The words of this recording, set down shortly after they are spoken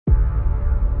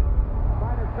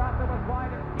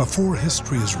Before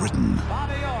history is written,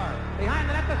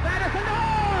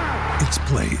 it's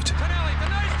played.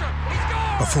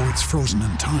 Before it's frozen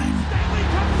in time,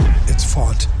 it's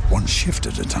fought one shift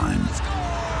at a time.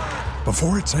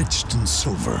 Before it's etched in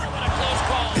silver,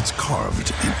 it's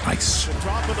carved in ice.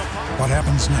 What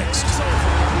happens next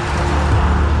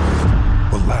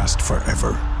will last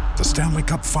forever. The Stanley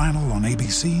Cup Final on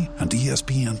ABC and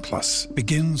ESPN Plus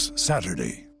begins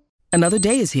Saturday. Another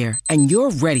day is here, and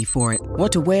you're ready for it.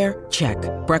 What to wear? Check.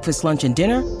 Breakfast, lunch, and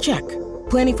dinner? Check.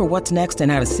 Planning for what's next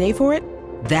and how to save for it?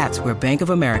 That's where Bank of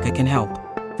America can help.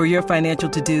 For your financial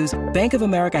to-dos, Bank of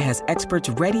America has experts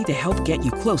ready to help get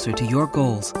you closer to your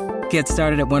goals. Get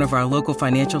started at one of our local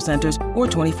financial centers or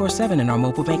 24/7 in our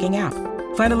mobile banking app.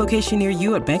 Find a location near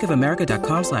you at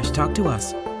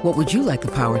bankofamerica.com/talktous. What would you like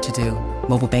the power to do?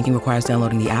 Mobile banking requires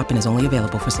downloading the app and is only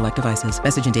available for select devices.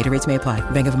 Message and data rates may apply.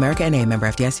 Bank of America N.A., member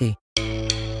FDIC.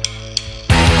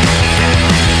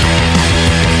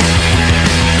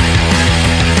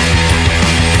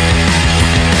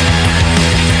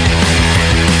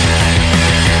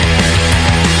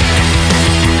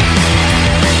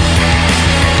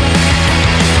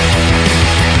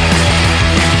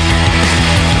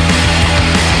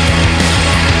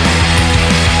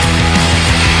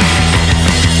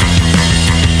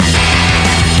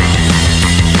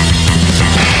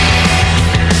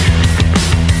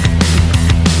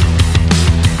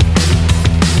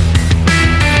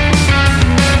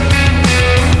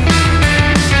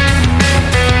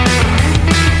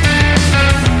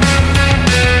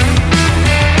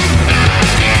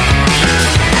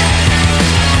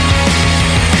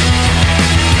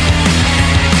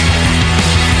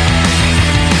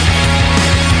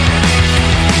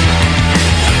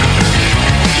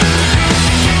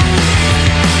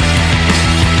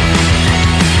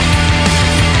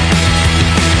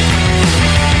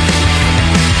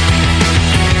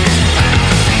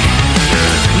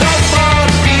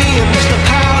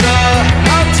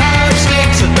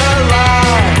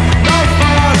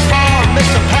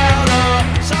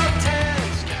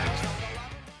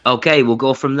 Okay, we'll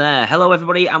go from there. Hello,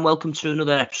 everybody, and welcome to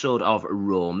another episode of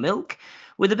Raw Milk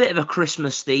with a bit of a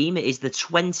Christmas theme. It is the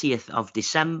 20th of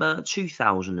December,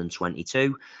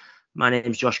 2022. My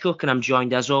name's Josh Cook, and I'm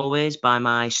joined, as always, by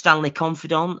my Stanley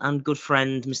confidant and good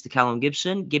friend, Mr. Callum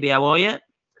Gibson. Gibby, how are you?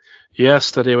 Yeah,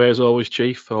 steady away as always,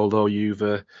 Chief, although you've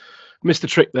missed a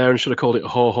trick there and should have called it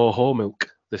Ho Ho Ho Milk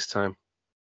this time.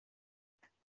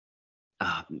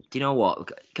 Do you know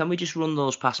what? Can we just run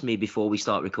those past me before we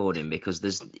start recording? Because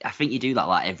I think you do that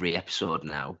like every episode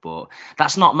now, but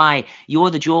that's not you're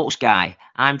the jokes guy.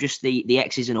 I'm just the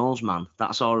X's and O's man.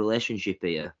 That's our relationship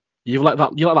here. You let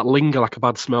that linger like a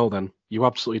bad smell then. You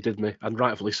absolutely did me, and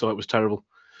rightfully so, it was terrible.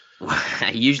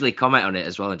 I usually comment on it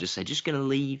as well and just say, just going to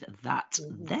leave that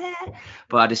there.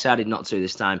 But I decided not to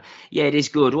this time. Yeah, it is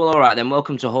good. Well, all right then.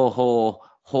 Welcome to Ho Ho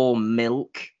Ho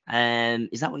Milk.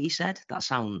 Is that what you said? That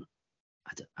sound...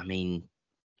 I mean,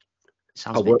 it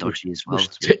sounds a bit dodgy as well.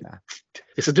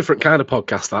 It's a different kind of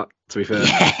podcast, that, to be fair.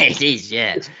 Yeah, it is,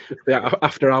 yeah. It's the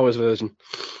after hours version.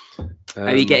 How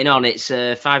are you getting on? It's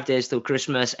 5 days till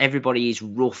Christmas. Everybody is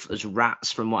rough as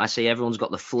rats from what I see. Everyone's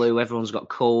got the flu. Everyone's got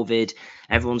COVID.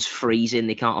 Everyone's freezing.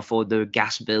 They can't afford their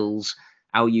gas bills.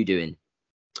 How are you doing?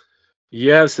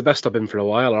 Yeah, it's the best I've been for a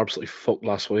while. I absolutely fucked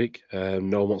last week.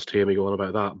 No one wants to hear me go on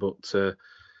about that, but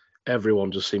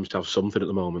everyone just seems to have something at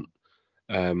the moment.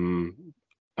 And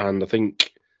I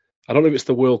think, I don't know if it's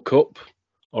the World Cup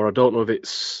or I don't know if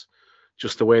it's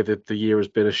just the way that the year has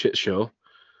been a shit show,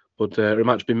 but it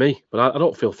might just be me. But I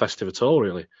don't feel festive at all,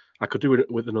 really. I could do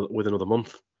it with another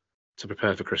month to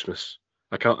prepare for Christmas.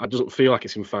 I can't. It doesn't feel like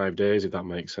it's in 5 days, if that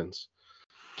makes sense.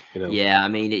 You know? Yeah, I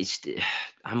mean,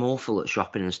 I'm awful at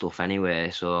shopping and stuff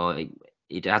anyway, so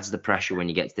it adds the pressure when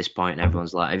you get to this point and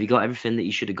everyone's like, have you got everything that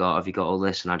you should have got? Have you got all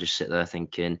this? And I just sit there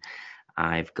thinking,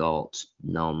 I've got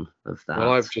none of that.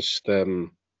 Well, I've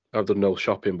done no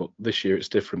shopping, but this year it's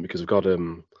different because I've got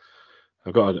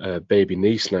a baby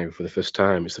niece now for the first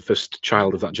time. It's the first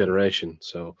child of that generation,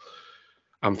 so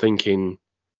I'm thinking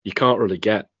you can't really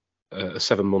get a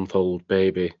 7-month-old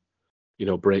baby,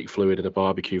 brake fluid in a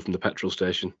barbecue from the petrol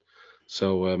station.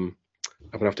 So I'm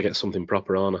gonna have to get something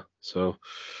proper on her. So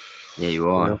yeah, you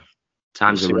are.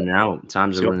 Times are running out.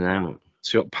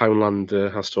 See what Poundland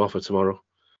has to offer tomorrow.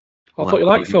 I thought you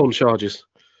liked phone charges.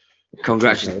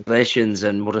 Congratulations,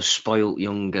 and what a spoilt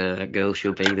young girl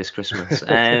she'll be this Christmas.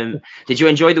 Did you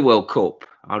enjoy the World Cup?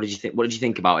 What did you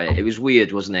think about it? It was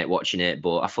weird, wasn't it, watching it?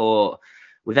 But I thought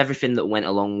with everything that went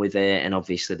along with it, and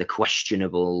obviously the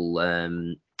questionable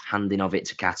handing of it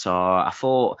to Qatar, I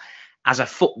thought as a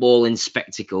footballing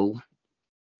spectacle,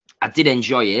 I did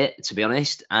enjoy it, to be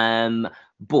honest.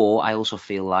 But I also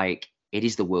feel like it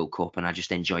is the World Cup, and I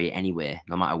just enjoy it anyway,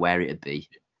 no matter where it'd be.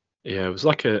 Yeah, it was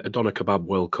like a doner kebab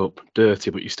World Cup, dirty,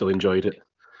 but you still enjoyed it.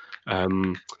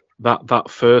 The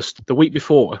week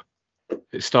before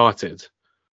it started,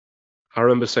 I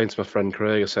remember saying to my friend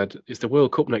Craig, I said, it's the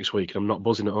World Cup next week, and I'm not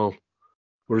buzzing at all.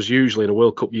 Whereas usually in a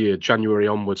World Cup year, January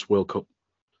onwards, World Cup,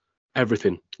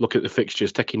 everything, look at the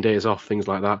fixtures, taking days off, things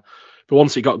like that. But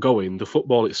once it got going, the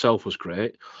football itself was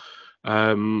great.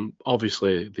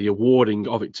 Obviously, the awarding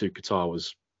of it to Qatar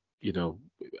was,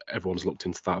 everyone's looked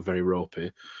into that, very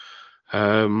ropey.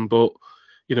 But,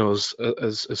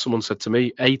 as someone said to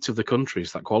me, 8 of the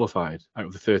countries that qualified out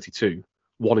of the 32,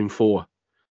 1 in 4,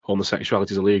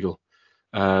 homosexuality is illegal.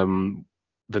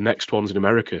 The next one's in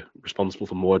America, responsible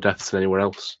for more deaths than anywhere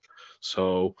else.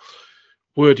 So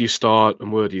where do you start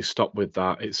and where do you stop with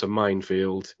that? It's a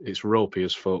minefield. It's ropey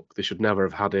as fuck. They should never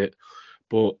have had it.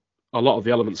 But a lot of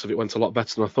the elements of it went a lot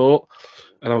better than I thought.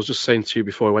 And I was just saying to you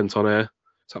before I went on air,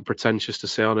 is that pretentious to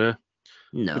say on air?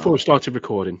 No. Before we started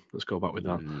recording, let's go back with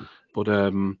that. But,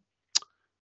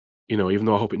 even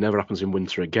though I hope it never happens in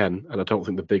winter again, and I don't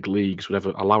think the big leagues would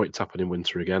ever allow it to happen in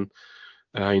winter again,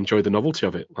 I enjoyed the novelty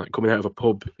of it. Like coming out of a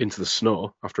pub into the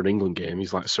snow after an England game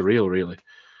is like surreal, really.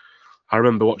 I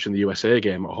remember watching the USA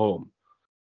game at home,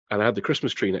 and I had the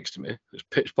Christmas tree next to me. It was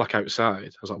pitch black outside.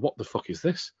 I was like, what the fuck is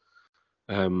this?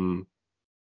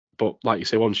 But like you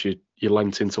say, once you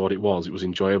lent into what it was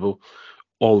enjoyable.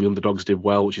 All the underdogs did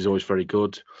well, which is always very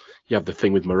good. You have the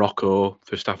thing with Morocco,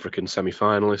 first African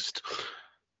semi-finalist.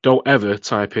 Don't ever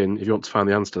type in, if you want to find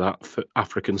the answer to that, for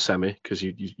African semi, because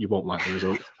you won't like the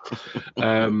result.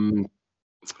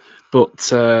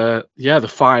 The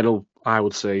final, I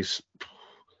would say, is,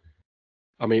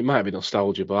 it might be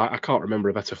nostalgia, but I can't remember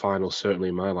a better final, certainly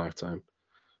in my lifetime,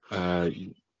 that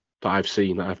I've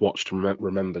seen, that I've watched and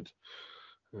remembered.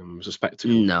 It was a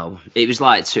spectacle. No, it was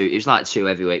like two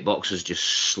heavyweight boxers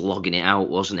just slogging it out,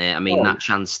 wasn't it? That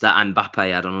chance that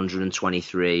Mbappe had on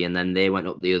 123, and then they went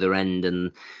up the other end,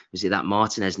 and was it that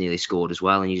Martinez nearly scored as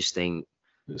well? And you just think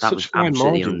that was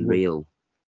absolutely unreal.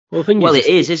 Well, it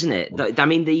is, isn't it?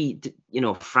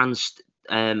 France,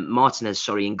 Martinez,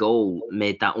 in goal,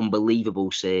 made that unbelievable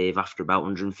save after about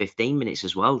 115 minutes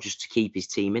as well, just to keep his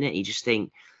team in it. You just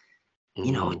think,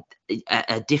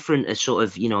 a different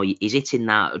he's hitting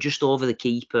that just over the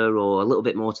keeper or a little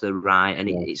bit more to the right, and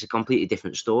it's a completely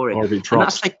different story. And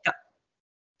that's the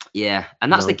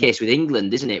case with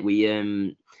England, isn't it? We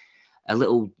a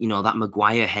little, that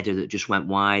Maguire header that just went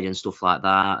wide and stuff like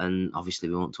that, and obviously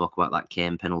we won't talk about that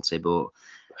Kane penalty, but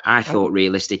I thought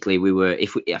realistically we were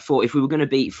if we were going to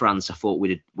beat France, I thought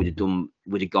we'd have gone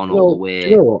all the way.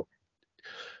 You know what?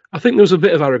 I think there was a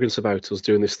bit of arrogance about us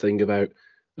doing this thing about,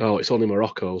 oh, it's only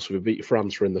Morocco, so we beat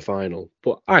France, we're in the final.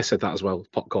 But I said that as well,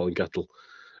 pot calling kettle.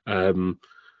 But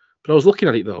I was looking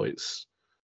at it though, it's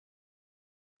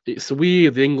the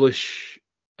weird, the English,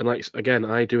 and again,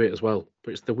 I do it as well,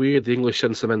 but it's the weird, the English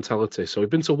sentimentality. So we've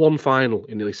been to 1 final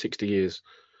in nearly 60 years.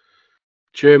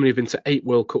 Germany have been to 8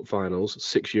 World Cup finals,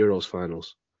 6 Euros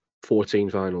finals, 14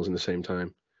 finals in the same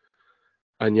time.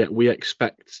 And yet we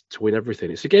expect to win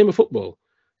everything. It's a game of football.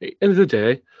 At the end of the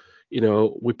day,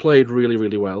 we played really,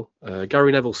 really well.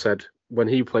 Gary Neville said when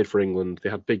he played for England, they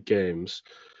had big games,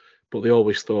 but they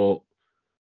always thought,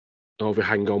 oh, if we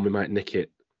hang on, we might nick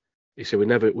it. He said we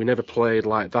never played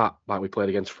like that, like we played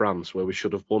against France, where we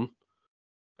should have won.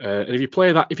 And if you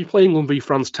play England v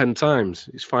France 10 times,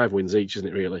 it's 5 wins each, isn't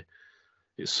it? Really,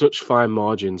 it's such fine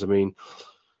margins. I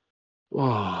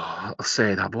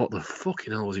say that, but what the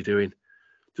fucking hell was he doing?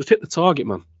 Just hit the target,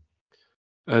 man.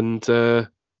 And I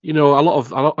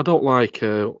don't like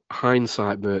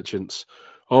hindsight merchants.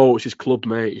 Oh, it's his club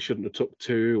mate, he shouldn't have took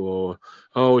 2, or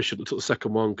oh, he shouldn't have took the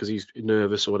second one because he's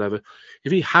nervous or whatever.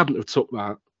 If he hadn't have took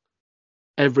that,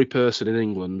 every person in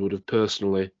England would have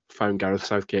personally found Gareth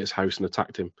Southgate's house and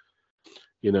attacked him.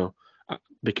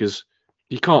 Because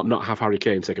you can't not have Harry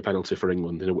Kane take a penalty for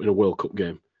England in a World Cup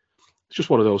game. It's just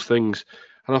one of those things.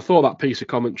 And I thought that piece of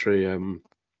commentary,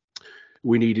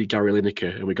 we needed Gary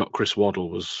Lineker and we got Chris Waddle,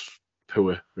 was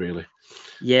poor, really.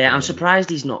 Yeah, I'm surprised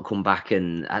he's not come back,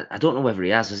 and I don't know whether he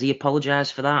has. Has he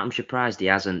apologised for that? I'm surprised he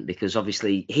hasn't, because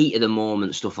obviously heat of the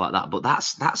moment, stuff like that. But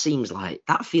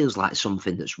that feels like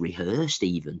something that's rehearsed,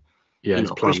 even. Yeah,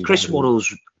 Chris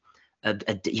Waddle's,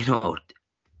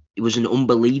 he was an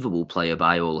unbelievable player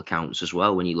by all accounts as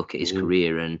well. When you look at his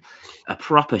career, and a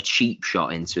proper cheap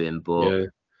shot into him, but. Yeah.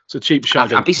 It's a cheap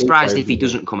shot. I'd be surprised if he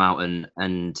doesn't come out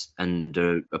and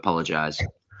apologise.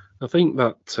 I think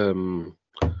that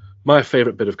my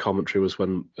favourite bit of commentary was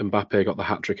when Mbappe got the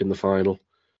hat-trick in the final,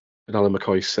 and Alan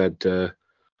McCoy said,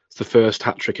 It's the first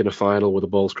hat trick in a final where the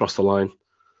ball's crossed the line.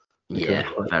 Yeah,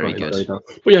 very good.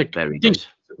 But yeah, very good.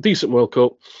 Decent World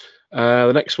Cup.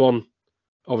 The next one,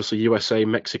 obviously USA,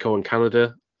 Mexico, and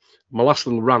Canada. My last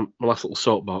little rant, my last little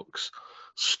soapbox.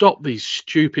 Stop these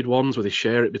stupid ones where they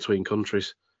share it between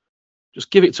countries.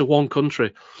 Just give it to one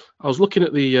country. I was looking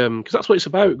at the because that's what it's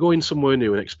about, going somewhere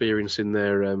new and experiencing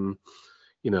their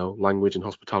language and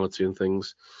hospitality and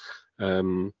things.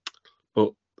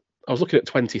 But I was looking at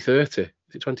 2030.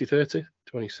 Is it 2030?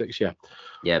 26, yeah.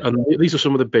 Yeah. And these are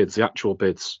some of the bids, the actual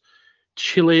bids.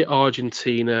 Chile,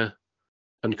 Argentina,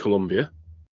 and Colombia.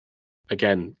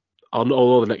 Again,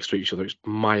 although they're next to each other, it's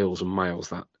miles and miles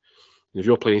that. If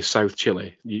you're playing South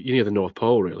Chile, you're near the North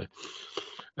Pole, really.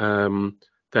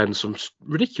 Then some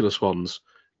ridiculous ones.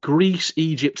 Greece,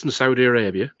 Egypt, and Saudi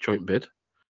Arabia, joint bid.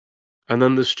 And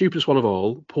then the stupidest one of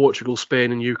all, Portugal,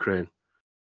 Spain, and Ukraine.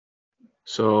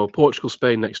 So Portugal,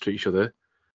 Spain next to each other.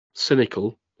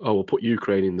 Cynical. Oh, we'll put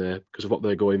Ukraine in there because of what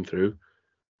they're going through.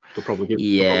 They'll probably give.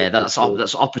 Yeah, that's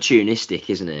opportunistic,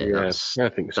 isn't it? Yeah, I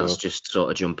think so. That's just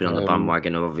sort of jumping on the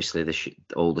bandwagon of obviously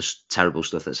all the terrible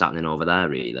stuff that's happening over there,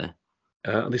 really.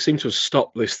 They seem to have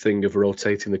stopped this thing of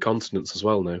rotating the continents as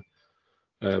well now,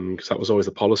 because that was always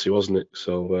the policy, wasn't it?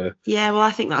 So yeah, well,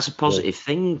 I think that's a positive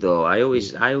thing, though. I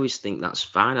always think that's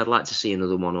fine. I'd like to see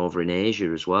another one over in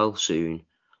Asia as well soon.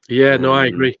 Yeah, no, I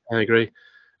agree.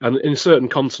 And in certain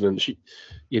continents,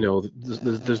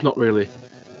 there's not really,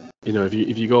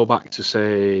 if you go back to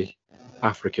say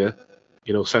Africa,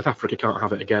 South Africa can't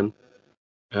have it again.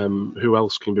 Who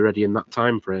else can be ready in that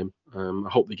time frame? I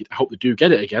hope they do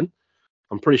get it again.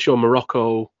 I'm pretty sure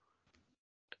Morocco.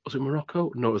 Was it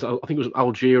Morocco? No, I think it was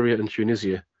Algeria and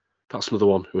Tunisia. That's another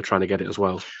one who are trying to get it as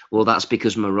well. Well, that's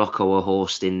because Morocco are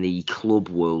hosting the Club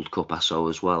World Cup, I saw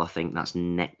as well. I think that's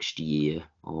next year.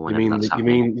 Or you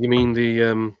mean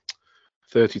the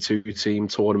 32 team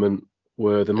tournament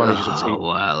where the managers of teams?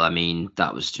 Well, I mean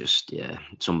that was just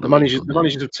it's the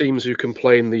managers of teams who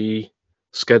complain the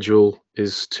schedule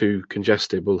is too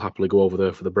congested will happily go over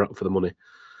there for the money.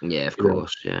 Yeah, of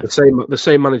course. Yeah. The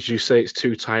same managers who say it's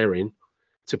too tiring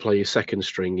to play your second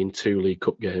string in 2 League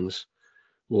Cup games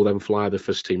will then fly the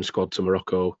first team squad to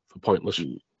Morocco for pointless,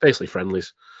 basically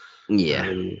friendlies.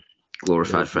 Yeah,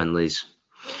 glorified friendlies.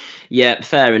 Yeah,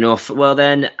 fair enough. Well,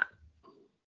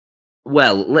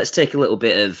 let's take a little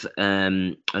bit of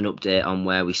an update on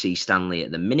where we see Stanley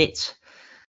at the minute.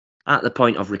 At the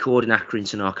point of recording,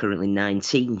 Accrington are currently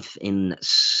 19th in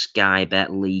Sky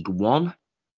Bet League One.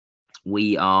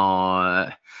 We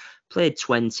are played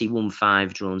 20, won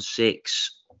 5, drawn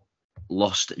 6,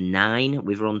 lost 9.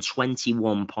 We've run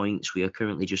 21 points. We are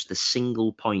currently just a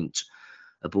single point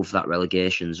above that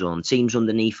relegation zone. Teams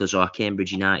underneath us are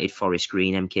Cambridge United, Forest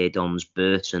Green, MK Dons,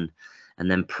 Burton,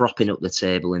 and then propping up the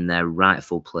table in their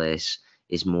rightful place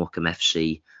is Morecambe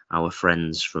FC, our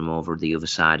friends from over the other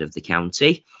side of the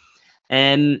county.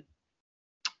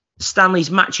 Stanley's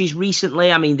matches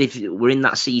recently, I mean, we're in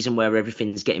that season where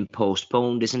everything's getting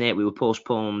postponed, isn't it? We were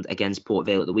postponed against Port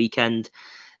Vale at the weekend.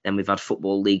 Then we've had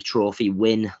Football League Trophy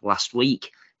win last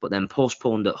week, but then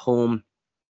postponed at home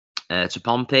to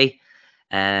Pompey.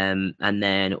 And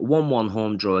then 1-1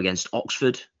 home draw against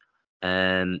Oxford.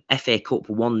 FA Cup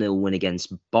 1-0 win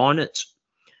against Barnet.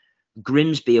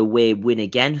 Grimsby away win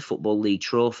again, Football League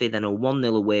Trophy. Then a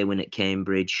 1-0 away win at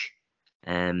Cambridge.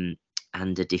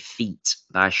 And a defeat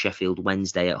by Sheffield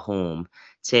Wednesday at home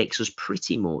takes us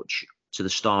pretty much to the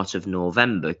start of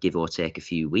November, give or take a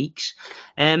few weeks.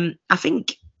 I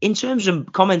think in terms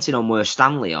of commenting on where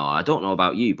Stanley are, I don't know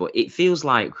about you, but it feels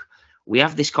like we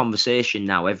have this conversation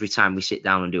now every time we sit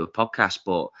down and do a podcast,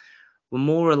 but we're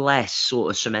more or less sort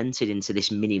of cemented into this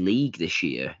mini league this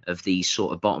year of these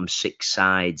sort of bottom 6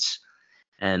 sides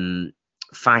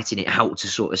fighting it out to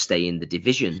sort of stay in the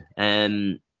division.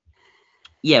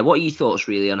 What are your thoughts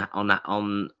really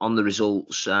on the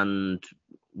results and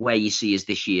where you see us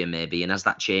this year maybe, and has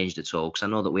that changed at all? Because I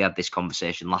know that we had this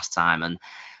conversation last time, and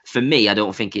for me, I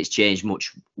don't think it's changed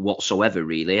much whatsoever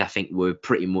really. I think we're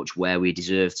pretty much where we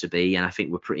deserve to be, and I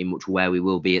think we're pretty much where we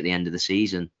will be at the end of the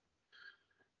season.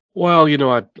 Well,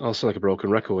 I'll sound like a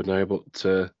broken record now, but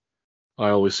I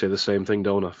always say the same thing,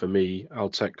 don't I? For me, I'll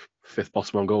take 5th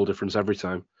bottom on goal difference every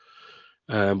time.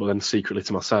 But then secretly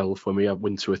to myself, when we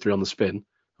win 2 or 3 on the spin,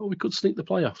 we could sneak the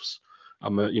playoffs.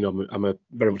 I'm a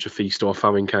very much a feast or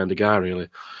famine kind of guy, really.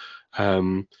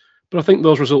 But I think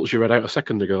those results you read out a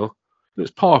second ago,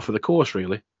 it's par for the course,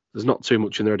 really. There's not too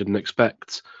much in there I didn't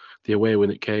expect. The away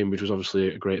win at Cambridge was obviously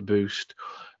a great boost.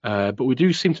 But we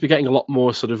do seem to be getting a lot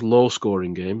more sort of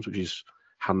low-scoring games, which is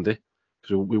handy,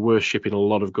 because we were shipping a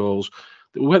lot of goals.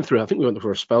 I think we went through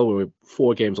for a spell where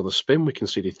 4 games on the spin, we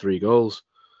conceded 3 goals.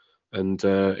 And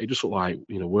it just looked like,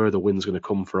 where the win's going to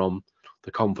come from.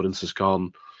 The confidence has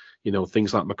gone.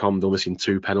 Things like McConville missing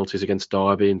 2 penalties against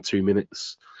Derby in 2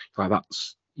 minutes. Like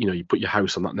that's, you put your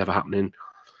house on that never happening.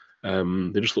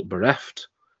 They just look bereft.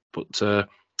 But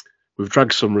we've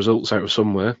dragged some results out of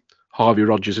somewhere. Harvey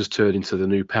Rodgers has turned into the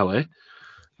new Pele,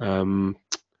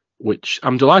 which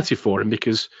I'm delighted for him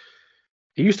because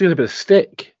he used to get a bit of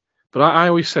stick. But I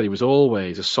always said he was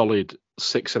always a solid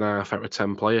 6.5 out of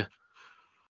 10 player.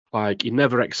 Like, he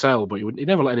never excelled, but he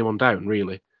never let anyone down,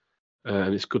 really.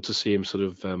 And it's good to see him sort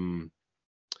of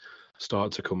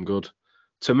start to come good.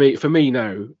 For me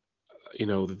now,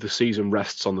 the season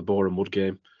rests on the Boreham Wood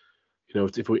game.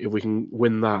 If we can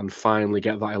win that and finally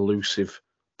get that elusive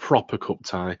proper cup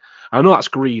tie. I know that's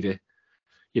greedy.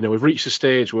 We've reached a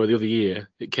stage where the other year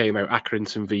it came out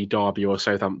Accrington v Derby or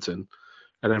Southampton,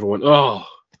 and everyone went, oh,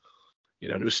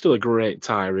 it was still a great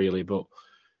tie, really, but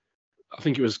I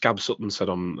think it was Gab Sutton said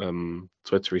on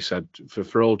Twitter, he said,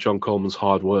 for all John Coleman's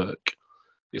hard work,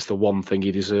 it's the one thing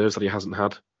he deserves that he hasn't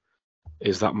had,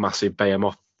 is that massive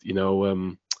Behemoth,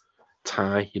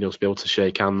 tie, to be able to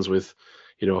shake hands with,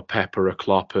 a Pep or a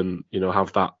Klopp and,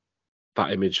 have that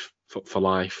image for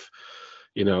life,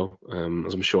 as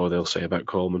I'm sure they'll say about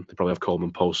Coleman. They probably have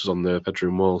Coleman posters on their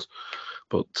bedroom walls.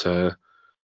 But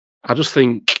I just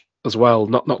think as well,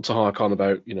 not to hark on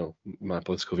about, my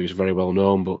political views are very well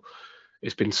known, but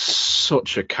it's been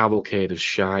such a cavalcade of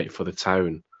shite for the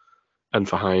town and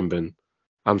for Hyndburn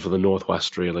and for the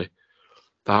Northwest, really,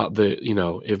 that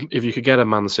if you could get a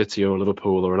Man City or a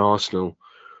Liverpool or an Arsenal,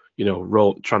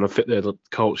 trying to fit their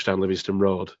coach down Livingston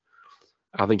Road,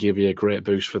 I think it'd be a great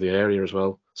boost for the area as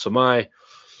well. So my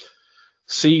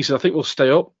season, I think we'll stay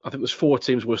up. I think there's 4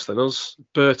 teams worse than us.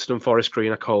 Burton and Forest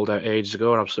Green I called out ages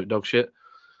ago are absolute dog shit.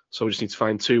 So we just need to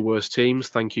find 2 worse teams.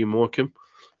 Thank you, Morecambe.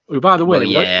 Oh, by the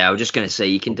way, I was just going to say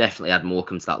you can definitely add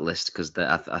Morecambe to that list because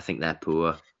I think they're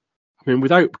poor. I mean,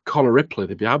 without Connor Ripley,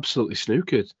 they'd be absolutely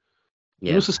snookered. Yeah.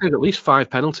 He must have saved at least 5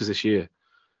 penalties this year.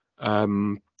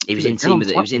 He was in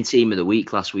team of the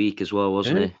week last week as well,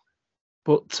 wasn't he?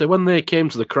 But when they came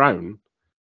to the Crown,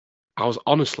 I was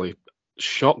honestly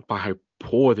shocked by how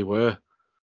poor they were.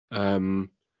 And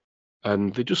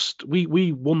they just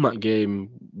we won that game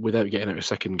without getting out of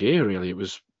second gear. Really, it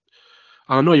was.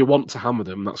 I know you want to hammer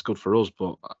them. That's good for us,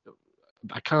 but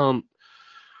I can't.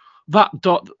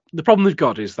 The problem they've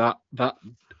got is that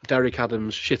Derek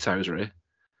Adams shithousery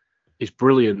is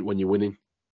brilliant when you're winning.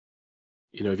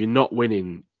 If you're not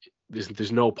winning,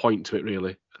 there's no point to it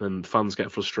really, and fans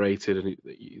get frustrated, and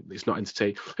it's not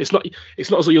entertaining. It's not as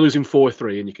though you're losing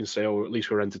 4-3 and you can say, "Oh, at least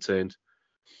we're entertained."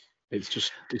 It's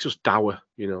just dour,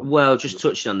 Well, just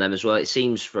touching on them as well, it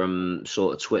seems from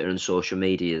sort of Twitter and social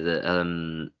media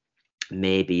that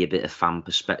maybe a bit of fan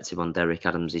perspective on Derek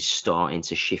Adams is starting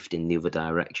to shift in the other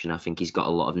direction. I think he's got a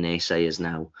lot of naysayers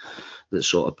now that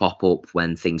sort of pop up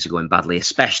when things are going badly,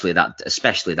 especially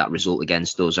that result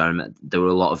against us. There were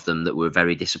a lot of them that were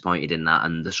very disappointed in that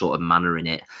and the sort of manner in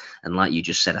it. And like you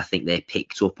just said, I think they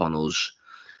picked up on us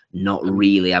not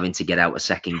really having to get out of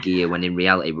second gear when in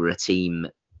reality we're a team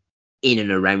in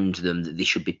and around them that they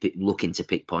should be looking to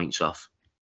pick points off.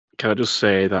 Can I just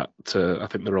say that I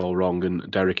think they're all wrong, and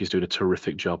Derek is doing a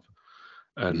terrific job.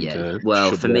 And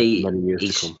well, for me,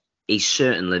 he's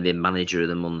certainly been manager of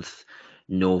the month,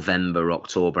 November,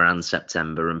 October, and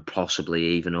September, and possibly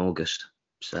even August.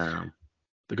 So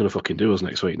they're gonna fucking do us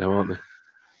next week now, aren't they?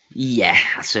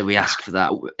 Yeah, so we ask for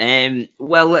that.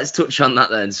 Well, let's touch on that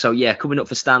then. So yeah, coming up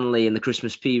for Stanley in the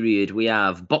Christmas period, we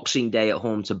have Boxing Day at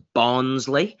home to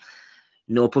Barnsley.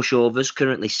 No pushovers,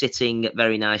 currently sitting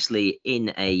very nicely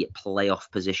in a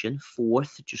playoff position,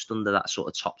 4th, just under that sort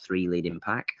of top 3 leading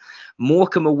pack.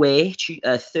 Morecambe away,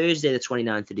 Thursday the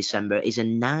 29th of December, is a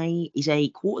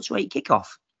 8:15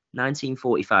 kickoff,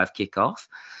 19:45 kickoff.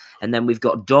 And then we've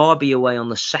got Derby away on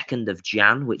the 2nd of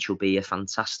Jan, which will be a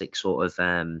fantastic sort of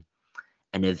an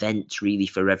event really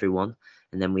for everyone.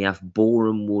 And then we have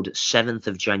Boreham Wood 7th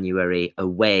of January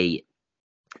away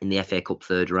in the FA Cup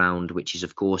 3rd round, which is,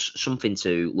 of course, something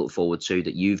to look forward to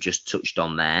that you've just touched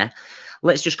on there.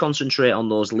 Let's just concentrate on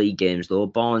those league games, though.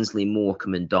 Barnsley,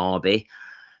 Morecambe and Derby.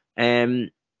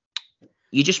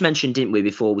 You just mentioned, didn't we,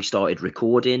 before we started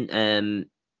recording,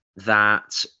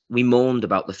 that we moaned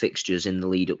about the fixtures in the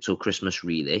lead up till Christmas,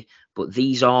 really. But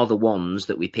these are the ones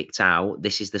that we picked out.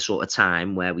 This is the sort of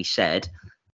time where we said,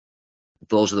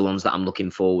 those are the ones that I'm looking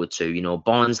forward to.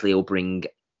 Barnsley will bring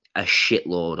a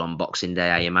shitload on Boxing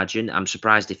Day, I imagine. I'm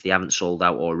surprised if they haven't sold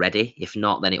out already. If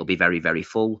not, then it'll be very, very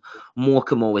full.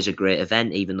 Morecambe always a great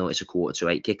event, even though it's a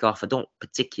 7:45 kickoff. I don't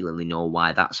particularly know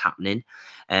why that's happening.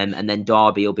 And then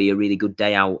Derby will be a really good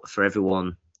day out for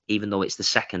everyone even though it's the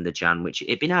 2nd of Jan, which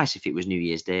it'd be nice if it was New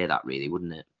Year's Day, that really,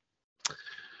 wouldn't it?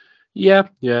 Yeah.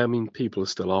 I mean, people are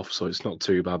still off, so it's not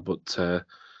too bad. But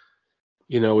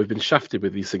we've been shafted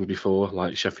with these things before,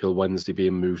 like Sheffield Wednesday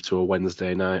being moved to a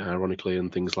Wednesday night, ironically,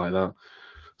 and things like that.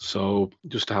 So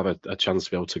just to have a chance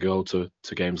to be able to go to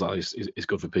games like this is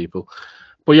good for people.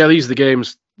 But yeah, these are the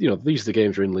games. These are the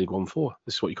games you're in League One for.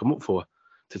 This is what you come up for,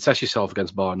 to test yourself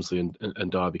against Barnsley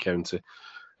and Derby County.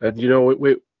 And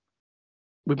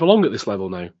we belong at this level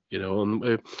now. And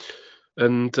we've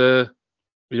earned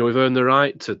the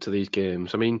right to these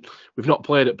games. I mean, we've not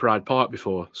played at Pride Park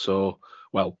before, so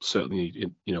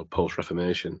certainly post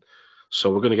Reformation. So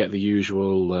we're going to get the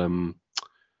usual.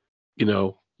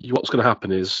 What's going to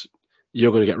happen is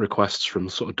you're going to get requests from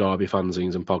sort of Derby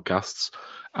fanzines and podcasts,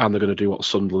 and they're going to do what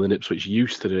Sunderland and Ipswich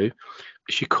used to do.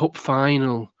 It's your cup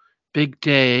final, big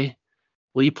day.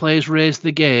 Will you players raise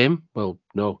the game? Well,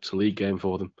 no, it's a league game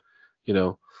for them,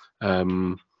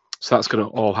 So that's going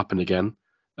to all happen again.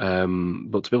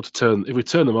 But to be able to if we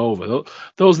turn them over,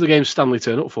 those are the games Stanley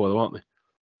turn up for, though, aren't they?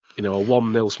 A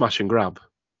 1-0 smash and grab.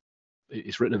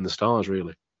 It's written in the stars,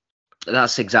 really.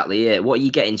 That's exactly it. What are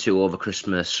you getting to over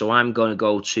Christmas? So I'm going to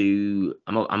go to.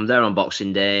 I'm there on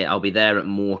Boxing Day. I'll be there at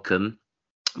Morecambe,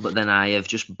 but then I have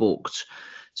just booked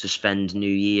to spend New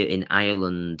Year in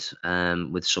Ireland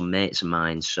with some mates of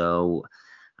mine. So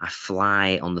I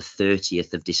fly on the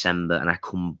 30th of December and I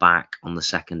come back on the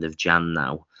 2nd of Jan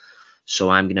now.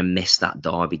 So I'm going to miss that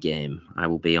Derby game. I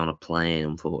will be on a plane,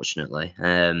 unfortunately.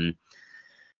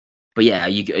 But yeah, are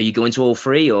you going to all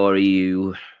three, or are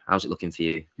you? How's it looking for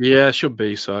you? Yeah, it should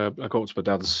be. So I got up to my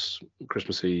dad's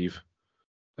Christmas Eve,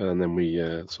 and then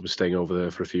we're staying over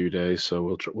there for a few days.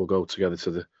 So we'll go together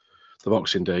to the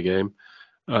Boxing Day game.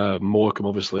 Morecambe,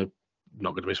 obviously,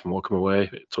 not going to miss Morecambe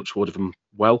away. Touch wood of them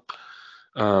well.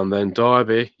 And then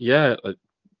Derby, yeah,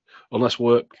 unless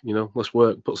work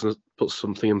puts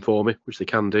something in for me, which they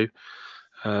can do.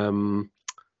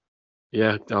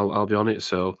 Yeah, I'll be on it.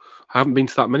 So I haven't been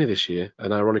to that many this year,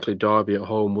 and ironically, Derby at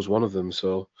home was one of them.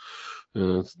 So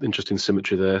interesting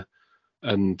symmetry there.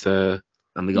 And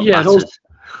we got battered.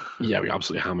 We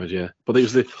absolutely hammered. Yeah, but it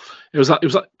was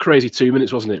that crazy 2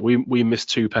 minutes, wasn't it? We missed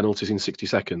 2 penalties in 60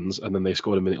 seconds, and then they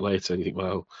scored a minute later. And you think,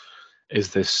 well,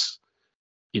 is this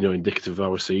indicative of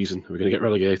our season? We're going to get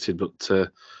relegated, but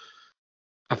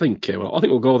I think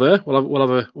we'll go there.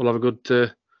 We'll have a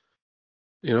good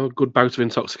good bout of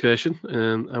intoxication,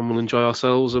 and we'll enjoy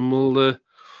ourselves, and we'll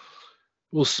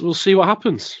see what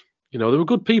happens. There were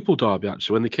good people, Derby,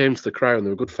 actually, when they came to the Crown. They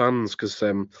were good fans because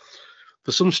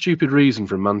for some stupid reason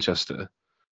from Manchester,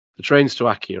 the trains to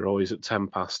Aki are always at 10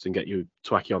 past and get you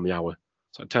to Aki on the hour.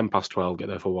 So at 10 past 12, get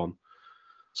there for 1.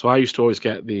 So I used to always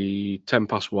get the 10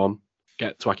 past 1,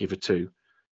 get to Aki for 2.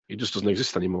 It just doesn't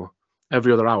exist anymore.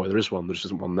 Every other hour there is one. There just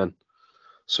isn't one then.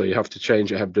 So you have to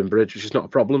change at Hebden Bridge, which is not a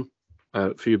problem.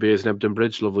 A few beers in Hebden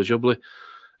Bridge, lovely jubbly.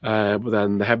 But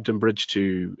then the Hebden Bridge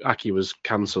to Aki was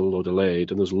cancelled or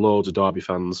delayed, and there's loads of Derby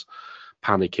fans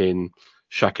panicking,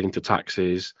 shacking into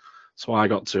taxis. So I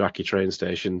got to Aki train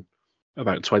station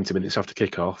about 20 minutes after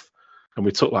kick-off, and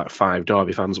we took like 5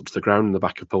 Derby fans up to the ground in the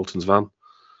back of Poulton's van.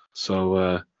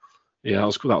 So that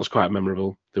was quite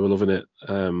memorable. They were loving it.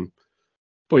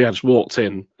 But yeah, I just walked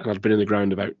in, and I'd been in the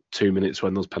ground about 2 minutes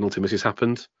when those penalty misses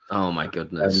happened. Oh my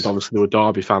goodness! And obviously there were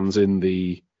Derby fans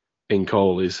in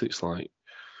Colleys. It's like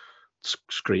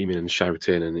screaming and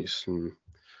shouting, and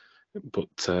not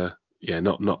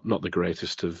the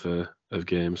greatest of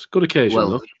games. Good occasion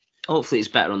though. Hopefully it's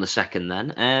better on the 2nd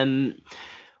then.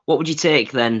 What would you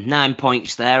take then? 9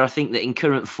 points there. I think that in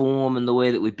current form and the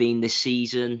way that we've been this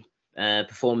season,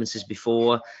 performances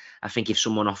before, I think if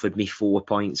someone offered me 4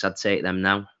 points, I'd take them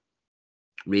now.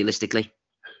 Realistically,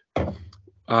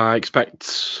 I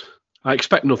expect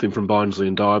nothing from Barnsley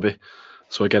and Derby.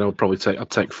 So again, I'd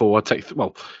take 4.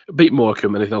 Beat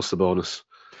Morecambe. Anything else the bonus.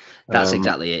 That's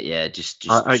exactly it. Yeah, just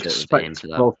I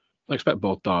expect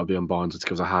both Derby and Barnsley to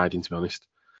give us a hiding, to be honest.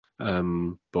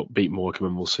 But beat Morecambe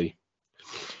and we'll see.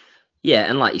 Yeah,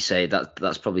 and like you say,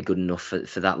 that's probably good enough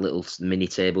for that little mini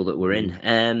table that we're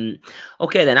in.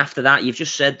 Okay, then after that, you've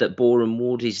just said that Boreham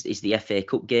Wood is the FA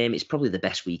Cup game. It's probably the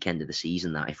best weekend of the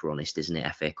season, that, if we're honest, isn't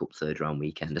it? FA Cup 3rd round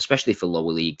weekend, especially for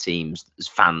lower league teams as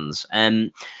fans.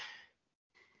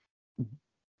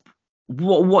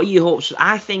 What are your hopes?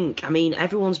 I mean,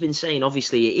 everyone's been saying,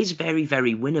 obviously, it is very,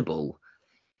 very winnable.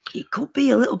 It could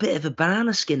be a little bit of a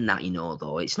banana skin, that,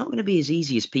 though. It's not going to be as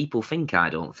easy as people think,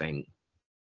 I don't think.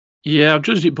 Yeah, I've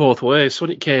judged it both ways. So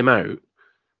when it came out,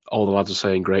 all the lads are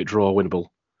saying great draw, winnable.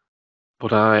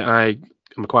 But I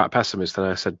am quite a pessimist, and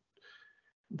I said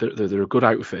they're a good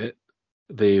outfit.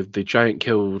 The Giant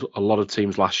killed a lot of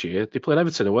teams last year. They played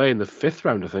Everton away in the 5th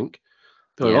round, I think.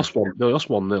 They only lost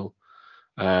 1-0.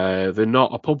 They're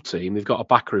not a pub team. They've got a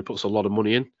backer who puts a lot of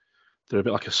money in. They're a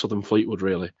bit like a Southern Fleetwood,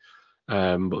 really,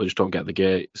 but they just don't get the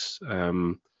gates.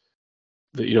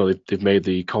 They've made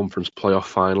the conference playoff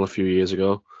final a few years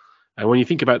ago, and when you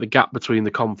think about the gap between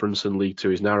the conference and League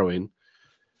Two is narrowing,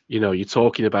 you're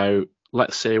talking about,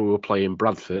 let's say we were playing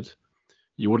Bradford,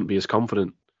 you wouldn't be as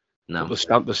confident. No,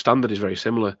 but the standard is very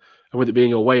similar, and with it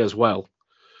being away as well,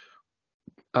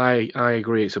 I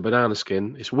agree it's a banana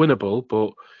skin. It's winnable,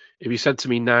 but if you said to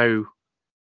me now,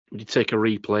 would you take a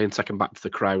replay and take them back to the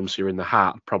Crown so you're in the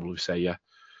heart? I'd probably say yeah.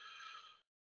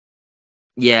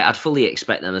 Yeah, I'd fully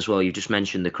expect them as well. You just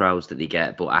mentioned the crowds that they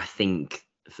get, but I think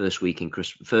first week in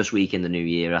the new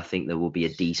year, I think there will be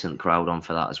a decent crowd on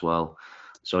for that as well.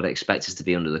 So I'd expect us to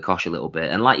be under the cosh a little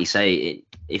bit. And like you say,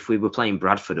 if we were playing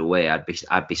Bradford away, I'd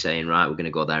be saying, right, we're going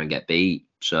to go there and get beat.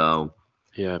 So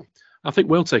yeah, I think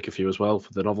we'll take a few as well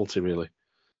for the novelty, really.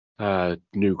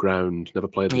 New ground, never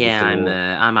played. Yeah,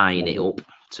 I'm eyeing it up,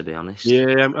 to be honest.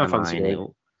 Yeah, I fancy it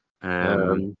up.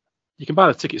 You can buy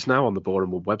the tickets now on the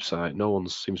Boreham Wood website. No one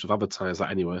seems to have advertised that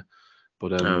anywhere.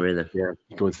 But oh, really? Yeah,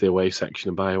 you go into the away section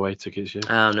and buy away tickets. Yeah.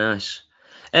 Oh, nice.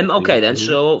 Okay, then.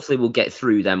 So hopefully we'll get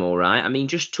through them all right. I mean,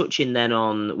 just touching then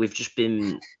on,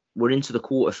 we're into the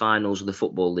quarterfinals of the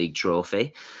Football League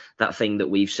Trophy. That thing that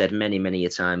we've said many, many a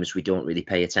times we don't really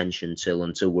pay attention to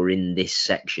until we're in this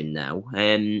section now.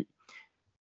 We're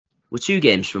 2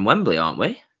 games from Wembley, aren't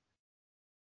we?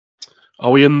 Are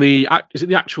we in is it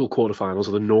the actual quarterfinals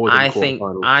or the Northern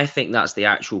quarterfinals? I think that's the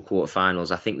actual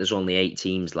quarterfinals. I think there's only 8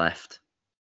 teams left.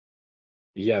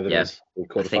 Yeah, there is.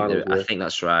 I think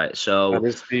that's right. So, and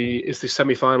is the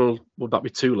semi-final? Would that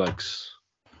be 2 legs?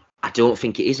 I don't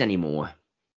think it is anymore.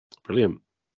 Brilliant.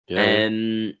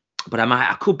 Yeah. But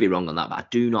I could be wrong on that. But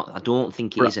I don't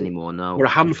think it is anymore. No. We're a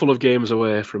handful of games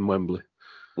away from Wembley.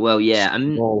 Well, yeah, a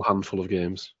small handful of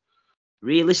games.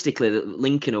 Realistically,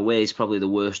 Lincoln away is probably the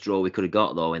worst draw we could have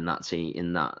got though in that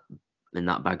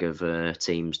bag of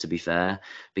teams. To be fair,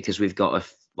 because we've got a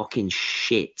fucking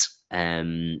shit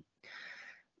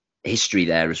history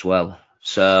there as well.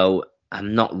 So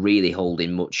I'm not really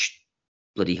holding much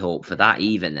bloody hope for that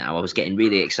either now. I was getting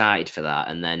really excited for that,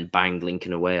 and then bang,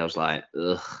 Lincoln away. I was like,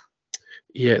 ugh.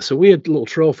 Yeah, it's a weird little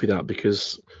trophy that,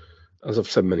 because as I've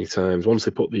said many times, once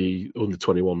they put the under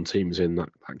 21 teams in, that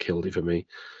killed it for me.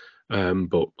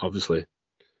 But obviously,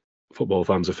 football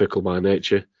fans are fickle by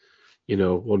nature.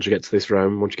 Once you get to this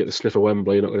round, once you get the sniff of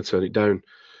Wembley, you're not going to turn it down.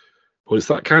 But it's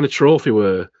that kind of trophy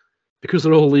where, because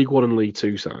they're all League One and League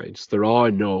Two sides, there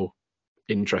are no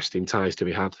interesting ties to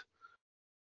be had.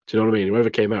 Do you know what I mean? Whoever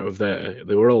came out of there,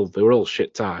 they were all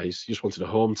shit ties. You just wanted a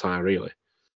home tie, really.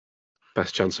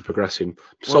 Best chance of progressing.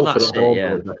 Well, Salford at home,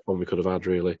 the best one we could have had,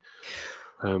 really.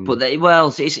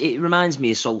 It reminds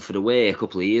me of Salford away a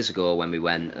couple of years ago when we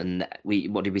went, and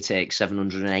what did we take,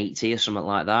 780 or something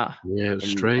like that? Yeah, it was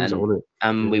strange, wasn't it?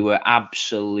 And we were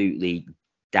absolutely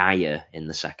dire in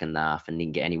the second half and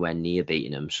didn't get anywhere near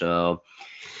beating them. So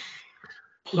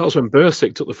that was when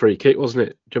Bursick took the free kick, wasn't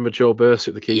it? Do you remember Joe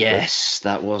Bursick, the keeper? Yes,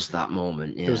 that was that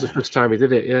moment. Yeah. It was the first time he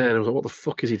did it. Yeah, and I was like, "What the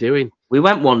fuck is he doing?" We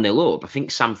went 1-0 up. I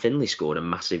think Sam Finley scored a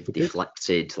massive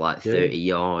deflected,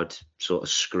 30-yard sort of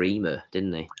screamer,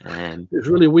 didn't he? It was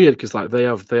really weird because they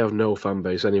have no fan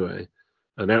base anyway,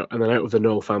 and then out of the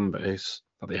no fan base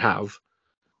that they have,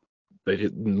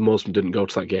 most of them didn't go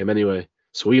to that game anyway.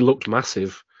 So we looked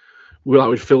massive.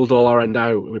 We'd filled all our end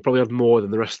out, and we probably had more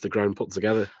than the rest of the ground put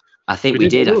together. I think we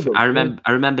did. I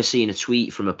remember seeing a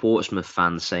tweet from a Portsmouth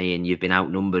fan saying, "You've been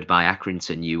outnumbered by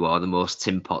Accrington. You are the most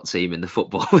tin pot team in the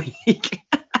Football League."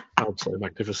 Absolutely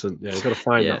magnificent. Yeah, you've got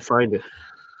to find it.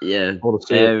 Yeah.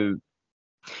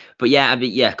 But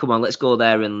yeah, come on, let's go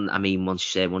there. And I mean,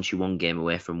 once you're 1 game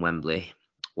away from Wembley,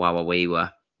 wow, we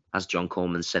were, as John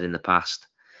Coleman said in the past,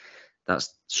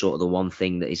 that's sort of the one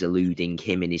thing that is eluding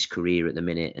him in his career at the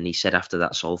minute. And he said after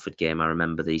that Salford game, I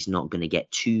remember that he's not going to get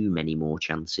too many more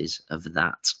chances of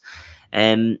that.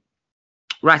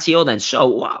 Rightio then.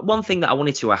 So one thing that I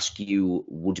wanted to ask you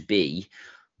would be,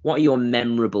 what are your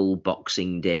memorable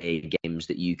Boxing Day games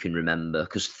that you can remember?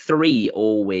 Because 3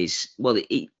 always, well,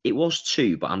 it was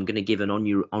 2, but I'm going to give an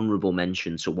honourable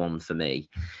mention to 1 for me.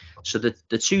 So the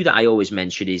 2 that I always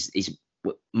mention is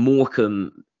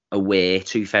Morecambe away,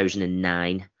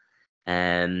 2009.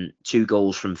 2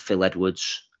 goals from Phil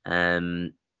Edwards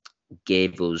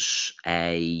gave us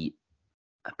a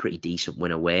pretty decent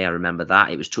win away. I remember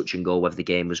that. It was touch and go whether the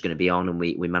game was going to be on, and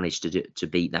we managed to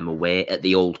beat them away at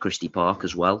the old Christie Park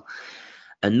as well.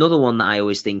 Another one that I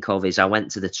always think of is I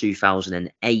went to the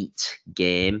 2008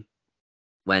 game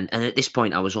and at this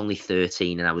point I was only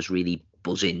 13 and I was really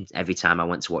buzzing every time I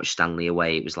went to watch Stanley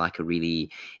away. It was like a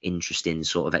really interesting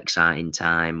sort of exciting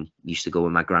time. Used to go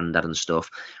with my granddad and stuff.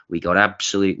 We got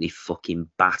absolutely fucking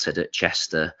battered at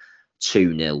Chester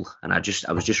 2-0, and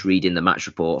I was just reading the match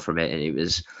report from it, and it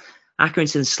was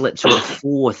Accrington slipped to a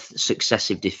 4th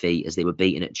successive defeat as they were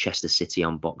beaten at Chester City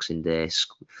on Boxing Day.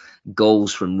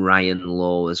 Goals from Ryan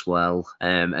Lowe as well.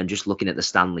 And just looking at the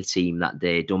Stanley team that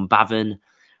day, Dunbavin,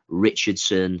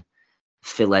 Richardson,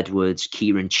 Phil Edwards,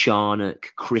 Kieran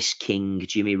Charnock, Chris King,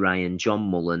 Jimmy Ryan, John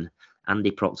Mullen,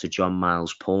 Andy Proctor, John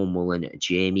Miles, Paul Mullen,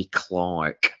 Jamie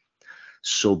Clark,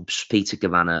 subs, Peter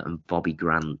Gavanna and Bobby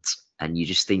Grant. And you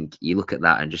look at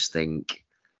that and just think,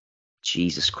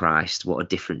 Jesus Christ, what a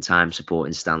different time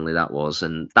supporting Stanley that was.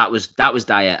 And that was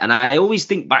dire. And I always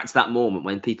think back to that moment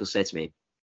when people say to me,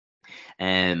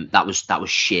 that was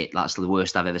shit. That's the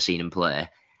worst I've ever seen him play.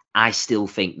 I still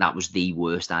think that was the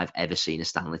worst I've ever seen a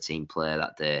Stanley team play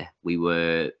that day. We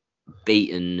were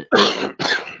beaten.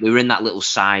 We were in that little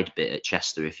side bit at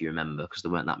Chester, if you remember, because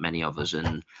there weren't that many of us.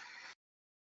 And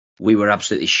we were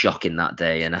absolutely shocking that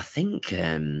day. And I think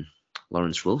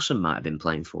Lawrence Wilson might have been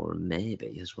playing for him,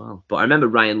 maybe, as well. But I remember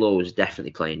Ryan Lowe was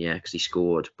definitely playing, yeah, because he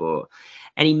scored. But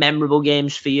any memorable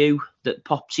games for you that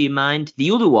pop to your mind?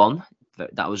 The other one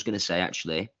that I was going to say,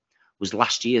 actually, was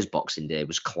last year's Boxing Day.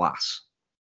 Was class.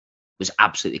 Was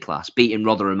absolutely class. Beating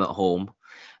Rotherham at home.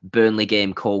 Burnley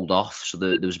game called off, so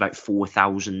there was about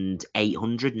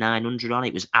 4,800, 900 on it.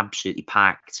 It was absolutely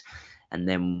packed. And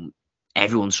then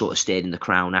everyone sort of stayed in the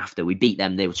Crown after. We beat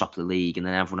them, they were top of the league, and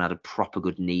then everyone had a proper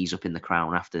good knees up in the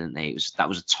Crown after, didn't they? That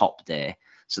was a top day.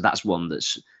 So that's one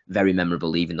that's very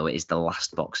memorable, even though it is the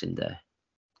last Boxing Day.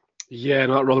 Yeah,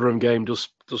 and that Rotherham game does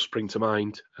spring to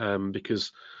mind,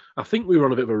 because I think we were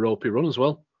on a bit of a ropey run as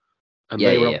well. And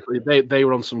they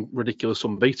were on some ridiculous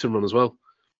unbeaten run as well.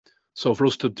 So for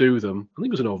us to do them, I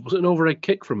think it was an overhead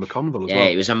kick from McConville as well. Yeah,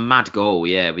 it was a mad goal.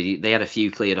 Yeah, they had a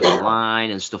few cleared off the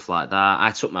line and stuff like that.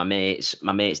 I took my mates.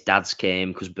 My mates' dads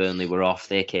came because Burnley were off.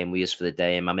 They came with us for the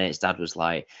day, and my mate's dad was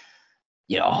like,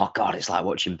 oh God, it's like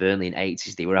watching Burnley in the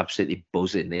 80s. They were absolutely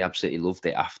buzzing. They absolutely loved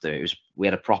it after. We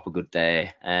had a proper good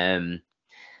day. And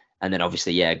then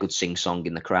obviously, a good sing song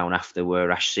in the Crown after, where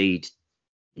Rashid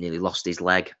nearly lost his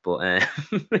leg, but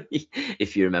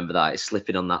if you remember that, it's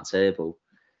slipping on that table.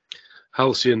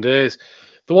 Halcyon days.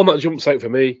 The one that jumps out for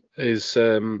me is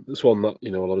this one that a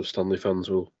lot of Stanley fans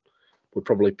would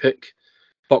probably pick.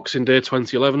 Boxing Day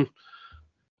 2011,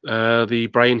 the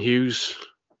Brian Hughes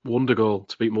wonder goal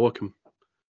to beat Morecambe.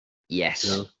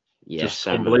 Yes, yes, just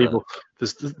unbelievable.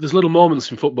 There's little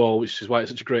moments in football, which is why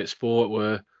it's such a great sport,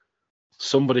 where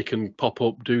somebody can pop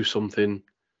up, do something,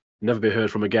 never be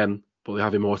heard from again, but they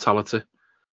have immortality,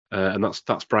 and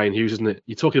that's Brian Hughes, isn't it?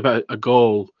 You're talking about a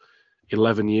goal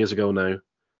 11 years ago now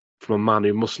from a man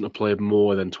who mustn't have played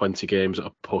more than 20 games at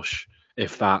a push,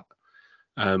 if that.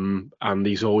 And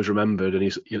he's always remembered,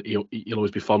 and he'll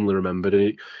always be fondly remembered,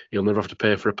 and he'll never have to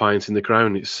pay for a pint in the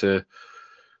Crown. It's a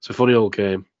funny old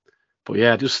game, but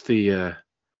yeah, just I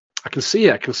can see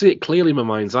it clearly in my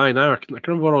mind's eye now. I can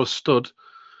remember where I was stood,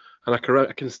 and I can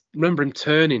remember him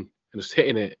turning and just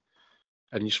hitting it.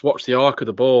 And you just watch the arc of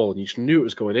the ball, and you just knew it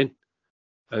was going in.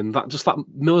 And that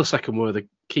millisecond where the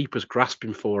keeper's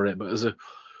grasping for it, but as a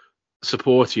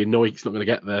supporter, you know he's not going to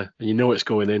get there, and you know it's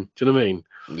going in. Do you know what I mean?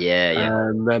 Yeah.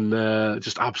 And then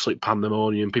just absolute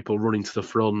pandemonium, people running to the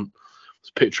front.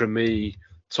 There's a picture of me,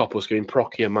 topless, giving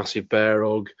Procky a massive bear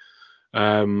hug.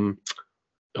 It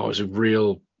was a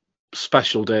real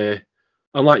special day.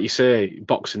 And like you say,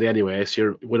 Boxing Day anyway, so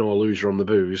you're win or lose, you're on the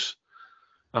booze.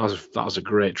 That was a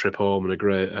great trip home, and a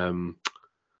great,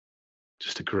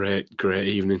 just a great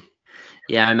evening.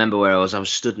 Yeah, I remember where I was. I was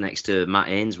stood next to Matt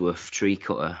Ainsworth, tree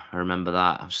cutter. I remember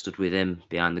that. I stood with him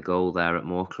behind the goal there at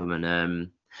Morecambe, and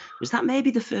was that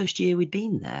maybe the first year we'd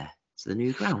been there to the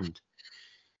new ground?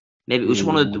 Maybe it was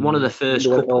one of the first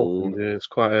couple. Yeah, it's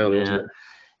quite early, wasn't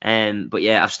it? But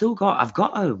yeah, I've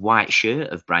got a white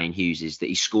shirt of Brian Hughes's that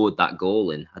he scored that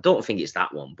goal in. I don't think it's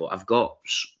that one, but I've got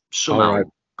somehow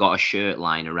got a shirt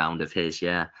lying around of his.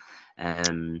 Yeah.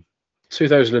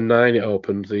 2009 it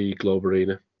opened, the Globe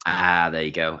Arena. There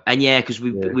you go. And yeah, because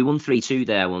we won 3-2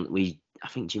 there. I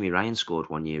think Jimmy Ryan scored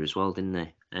one year as well, didn't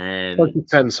they?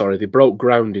 2010, sorry, they broke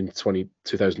ground in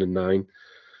 2009.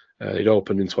 It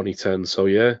opened in 2010. So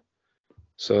yeah.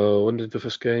 So when did the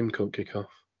first game kick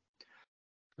off?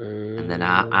 And then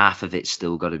half of it's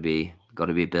still got to be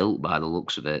built by the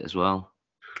looks of it as well.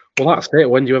 Well, that's it.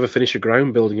 When do you ever finish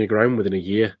building a ground within a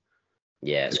year?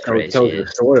 Yeah, it's crazy. Tells you the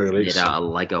story, really. Made out of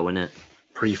Lego, innit?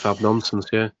 Prefab nonsense,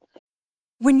 yeah.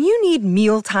 When you need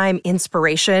mealtime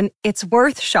inspiration, it's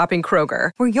worth shopping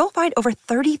Kroger, where you'll find over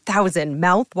 30,000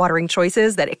 mouth-watering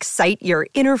choices that excite your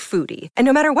inner foodie. And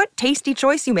no matter what tasty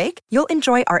choice you make, you'll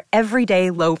enjoy our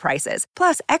everyday low prices,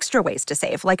 plus extra ways to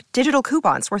save, like digital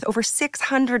coupons worth over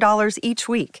 $600 each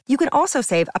week. You can also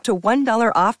save up to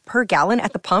 $1 off per gallon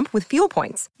at the pump with fuel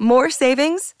points. More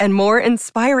savings and more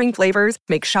inspiring flavors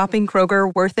make shopping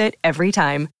Kroger worth it every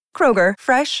time. Kroger,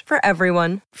 fresh for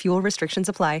everyone. Fuel restrictions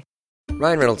apply.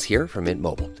 Ryan Reynolds here from Mint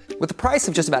Mobile. With the price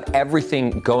of just about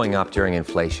everything going up during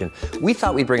inflation, we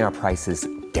thought we'd bring our prices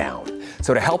down.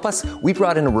 So to help us, we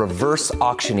brought in a reverse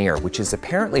auctioneer, which is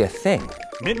apparently a thing.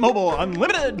 Mint Mobile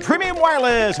Unlimited Premium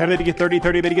Wireless. How to get 30,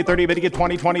 30, bit to get 30, bit to get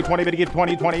 20, 20, 20, bit to get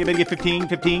 20, 20, bit to get 15,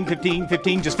 15, 15,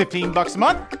 15, just $15 a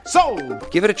month? Sold!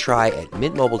 Give it a try at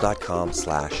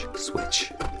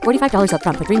mintmobile.com/switch. $45 up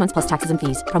front for 3 months plus taxes and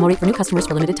fees. Promo rate for new customers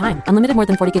for limited time. Unlimited more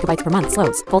than 40 gigabytes per month.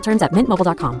 Slows full terms at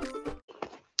mintmobile.com.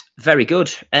 Very good.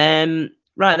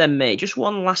 Right then, mate. Just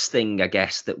one last thing, I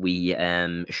guess, that we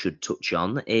should touch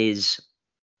on is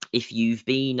if you've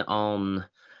been on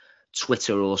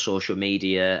Twitter or social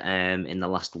media in the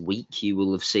last week, you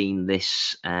will have seen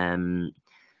this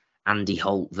Andy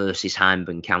Holt versus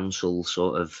Hyndburn Council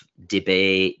sort of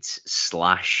debate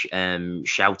 /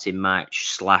 shouting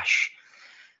match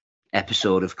 /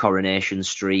 episode of Coronation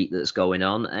Street that's going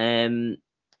on.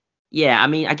 Yeah, I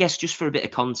mean, I guess just for a bit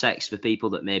of context for people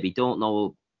that maybe don't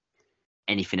know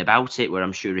anything about it, where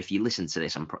I'm sure if you listen to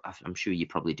this, I'm sure you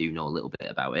probably do know a little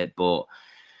bit about it. But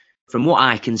from what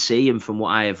I can see and from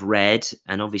what I have read,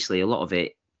 and obviously a lot of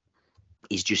it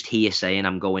is just hearsay, and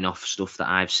I'm going off stuff that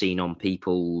I've seen on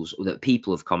that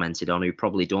people have commented on who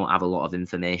probably don't have a lot of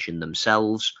information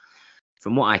themselves.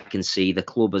 From what I can see, the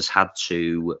club has had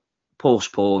to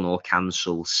postpone or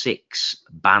cancel 6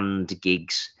 band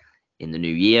gigs in the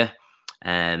new year.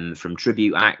 From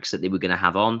tribute acts that they were going to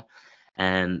have on,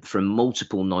 from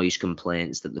multiple noise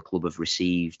complaints that the club have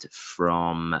received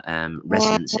from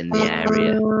residents in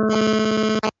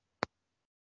the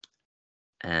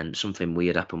area. Something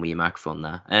weird happened with your microphone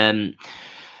there.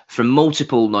 From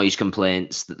multiple noise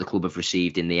complaints that the club have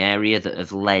received in the area that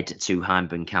have led to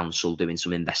Hyndburn Council doing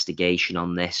some investigation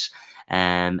on this.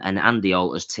 And Andy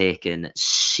Holt has taken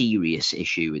serious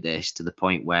issue with this to the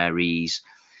point where he's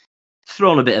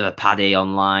thrown a bit of a paddy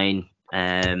online,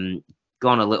 gone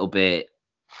a little bit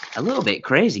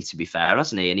crazy, to be fair,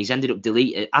 hasn't he? And he's ended up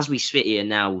deleting, as we sit here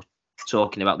now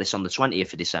talking about this on the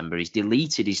 20th of December, he's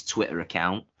deleted his Twitter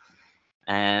account.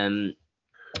 And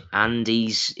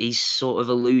he's sort of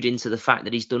alluding to the fact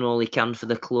that he's done all he can for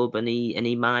the club and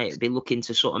he might be looking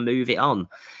to sort of move it on.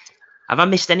 Have I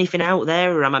missed anything out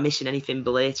there, or am I missing anything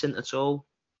blatant at all?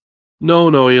 No,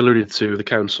 he alluded to the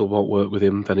council won't work with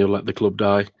him, then he'll let the club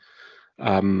die.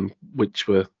 Which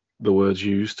were the words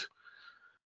used.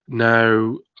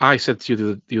 Now, I said to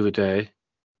you the other day,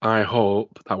 I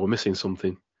hope that we're missing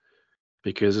something,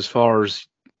 because as far as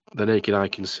the naked eye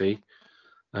can see,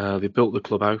 they built the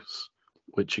clubhouse,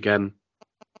 which again,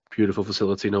 beautiful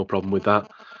facility, no problem with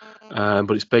that.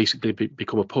 But it's basically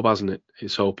become a pub, hasn't it?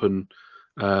 It's open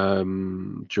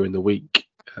during the week.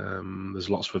 There's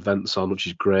lots of events on, which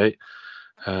is great.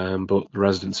 But the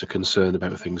residents are concerned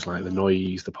about things like the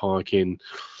noise, the parking,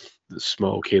 the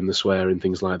smoking, the swearing,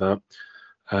 things like that,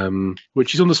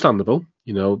 which is understandable.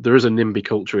 You know, there is a NIMBY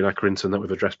culture in Accrington that we've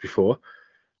addressed before,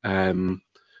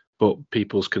 but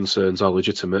people's concerns are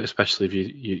legitimate, especially if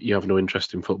you have no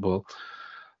interest in football.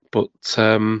 But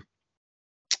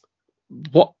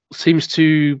what seems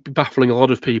to be baffling a lot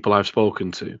of people I've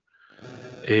spoken to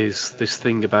is this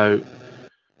thing about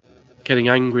getting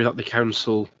angry that the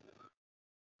council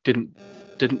didn't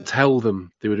tell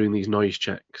them they were doing these noise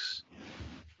checks.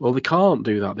 Well, they can't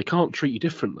do that. They can't treat you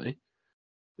differently.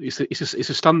 It's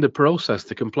a standard process.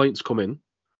 The complaints come in.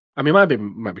 I mean, it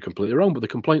might be completely wrong, but the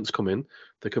complaints come in.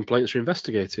 The complaints are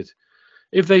investigated.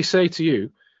 If they say to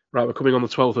you, right, we're coming on the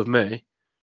 12th of May,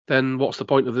 then what's the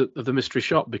point of the mystery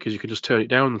shop? Because you can just turn it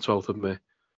down on the 12th of May.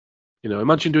 You know,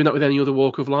 imagine doing that with any other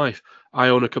walk of life. I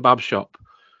own a kebab shop.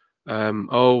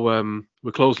 We're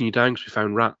closing you down because we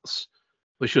found rats.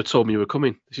 They should have told me you were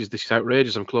coming. This is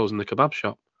outrageous. I'm closing the kebab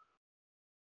shop.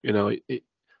 You know,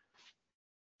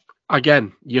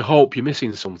 again, you hope you're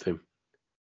missing something,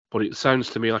 but it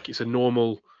sounds to me like it's a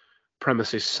normal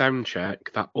premises sound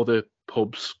check that other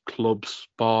pubs, clubs,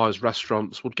 bars,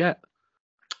 restaurants would get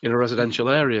in a residential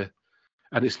area.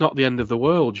 And it's not the end of the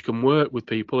world. You can work with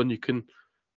people and you can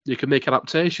make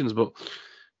adaptations, but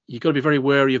you've got to be very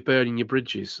wary of burning your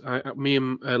bridges. Me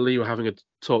and Lee were having a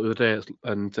talk the other day,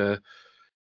 and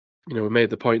we made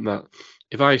the point that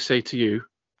if I say to you,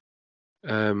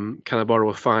 can I borrow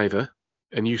a £5?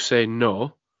 and you say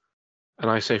no, and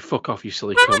I say fuck off, you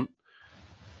silly cunt,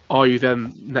 are you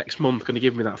then next month going to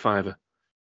give me that £5?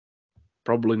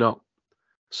 Probably not.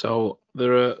 So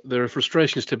there are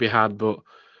frustrations to be had, but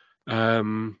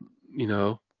you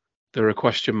know, there are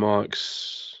question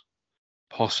marks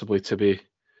possibly to be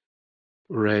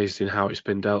raised in how it's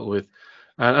been dealt with.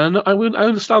 And I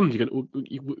understand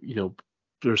you know,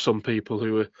 there are some people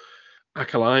who are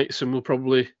acolytes and will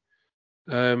probably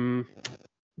go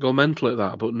mental at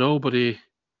that, but nobody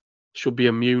should be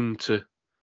immune to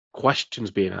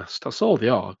questions being asked. That's all they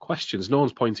are, questions. No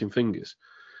one's pointing fingers.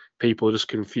 People are just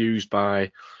confused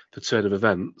by the turn of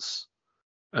events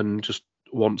and just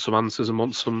want some answers and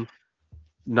want some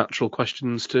natural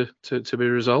questions to be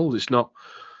resolved. It's not,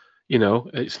 you know,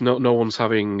 it's not, no one's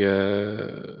having,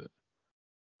 no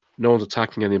one's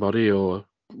attacking anybody or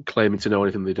claiming to know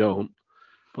anything they don't.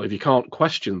 But if you can't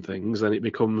question things, then it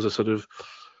becomes a sort of,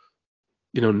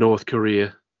 you know, North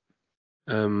Korea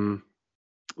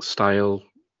style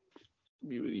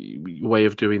way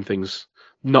of doing things,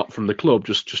 not from the club,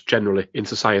 just generally in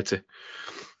society,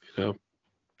 you know.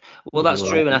 Well, that's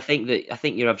true, and I think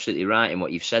you're absolutely right in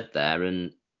what you've said there,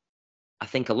 and I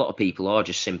think a lot of people are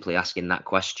just simply asking that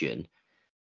question.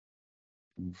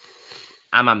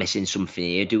 Am I missing something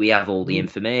here? Do we have all the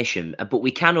information? But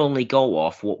we can only go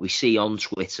off what we see on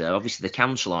Twitter. Obviously, the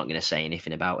council aren't going to say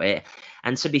anything about it.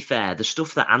 And to be fair, the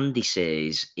stuff that Andy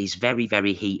says is very,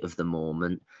 very heat of the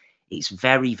moment. It's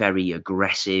very, very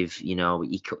aggressive. You know,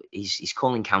 he's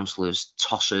calling councillors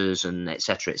tossers and et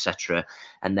cetera,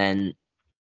 and then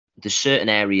there's certain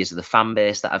areas of the fan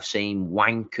base that I've seen,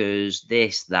 wankers,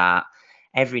 this, that,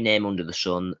 every name under the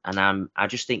sun. And I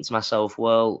just think to myself,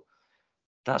 well,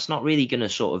 that's not really going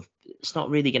to it's not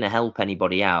really going to help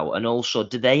anybody out. And also,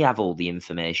 do they have all the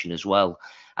information as well?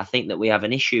 I think that we have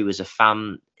an issue as a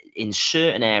fan in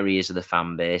certain areas of the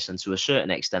fan base, and to a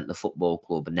certain extent, the football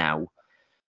club now.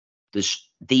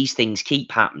 These things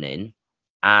keep happening.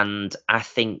 And I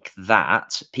think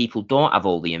that people don't have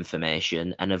all the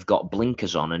information and have got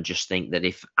blinkers on and just think that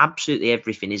if absolutely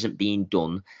everything isn't being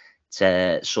done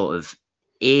to sort of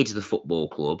aid the football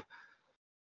club,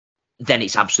 then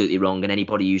it's absolutely wrong. And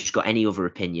anybody who's got any other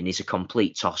opinion is a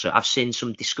complete tosser. I've seen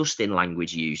some disgusting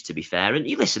language used, to be fair. And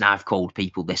you listen, I've called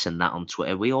people this and that on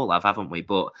Twitter. We all have, haven't we?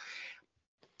 But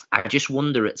I just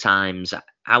wonder at times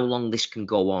how long this can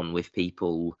go on with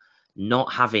people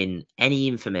not having any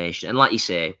information. And like you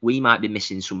say, we might be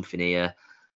missing something here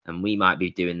and we might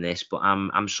be doing this, but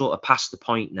I'm sort of past the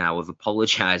point now of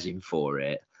apologizing for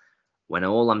it, when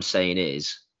all I'm saying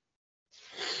is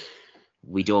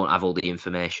we don't have all the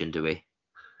information, do we?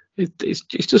 It's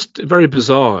just very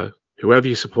bizarre, whoever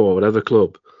you support, whatever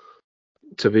club,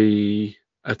 to be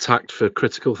attacked for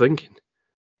critical thinking.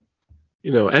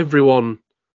 You know, everyone,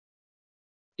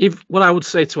 what I would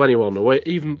say to anyone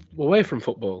even away from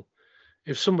football,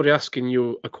 if somebody asking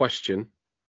you a question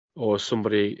or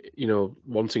somebody, you know,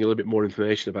 wanting a little bit more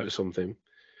information about something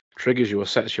triggers you or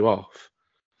sets you off,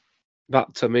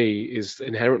 that to me is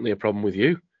inherently a problem with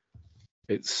you.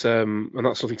 It's and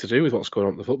that's nothing to do with what's going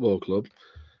on at the football club.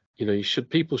 You know,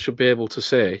 people should be able to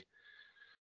say,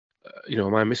 you know,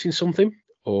 am I missing something,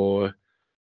 or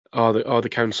are the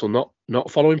council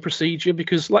not following procedure?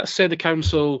 Because let's say the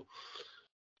council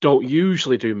don't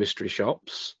usually do mystery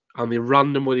shops and they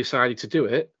randomly decided to do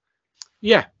it,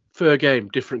 yeah, fair game,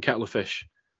 different kettle of fish.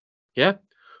 Yeah?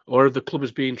 Or if the club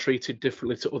is being treated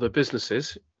differently to other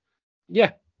businesses,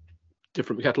 yeah,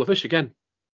 different kettle of fish again,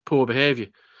 poor behaviour.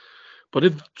 But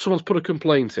if someone's put a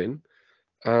complaint in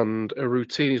and a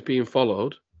routine is being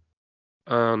followed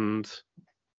and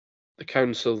the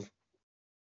council,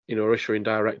 you know, are issuing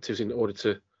directives in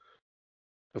order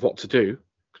of what to do,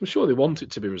 I'm sure they want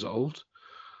it to be resolved,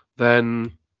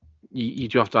 then you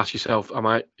do have to ask yourself,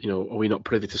 are we not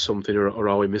privy to something, or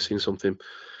are we missing something?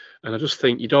 And I just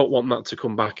think you don't want that to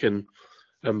come back and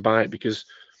bite, because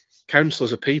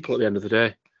councillors are people at the end of the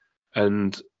day,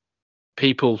 and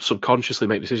people subconsciously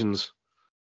make decisions.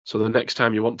 So the next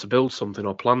time you want to build something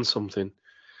or plan something,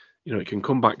 you know, it can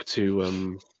come back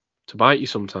to bite you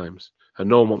sometimes, and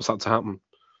no one wants that to happen.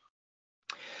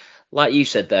 Like you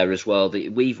said there as well,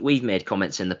 that we've made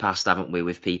comments in the past, haven't we,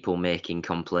 with people making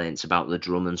complaints about the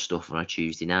drum and stuff on a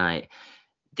Tuesday night.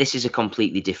 This is a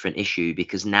completely different issue,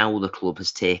 because now the club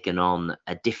has taken on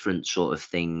a different sort of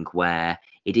thing where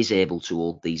it is able to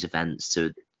hold these events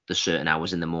to the certain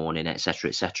hours in the morning, etc.,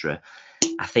 etc.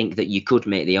 I think that you could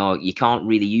make you can't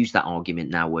really use that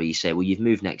argument now where you say, well, you've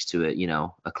moved next to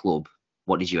a club.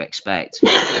 What did you expect?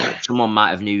 Someone might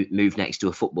have moved next to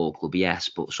a football club, yes,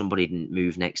 but somebody didn't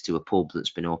move next to a pub that's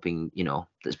been open, you know,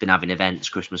 that's been having events,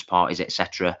 Christmas parties,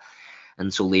 etc.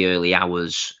 until the early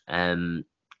hours,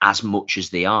 as much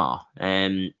as they are.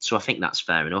 So I think that's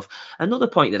fair enough. Another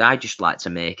point that I just like to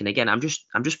make, and again, I'm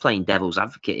just playing devil's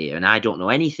advocate here, and I don't know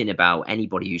anything about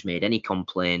anybody who's made any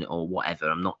complaint or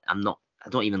whatever. I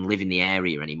don't even live in the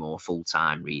area anymore full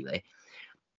time, really.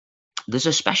 There's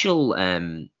a special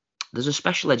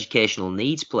educational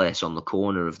needs place on the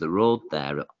corner of the road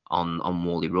there on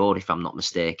Worley Road, if I'm not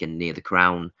mistaken, near the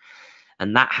Crown,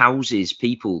 and that houses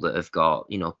people that have got,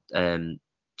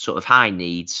 sort of high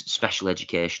needs, special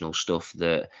educational stuff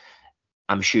that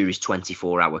I'm sure is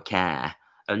 24-hour care.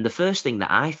 And the first thing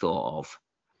that I thought of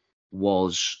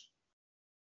was,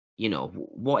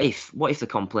 what if the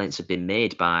complaints have been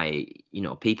made by,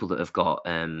 people that have got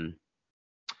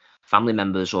family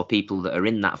members or people that are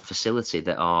in that facility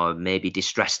that are maybe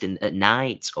distressed at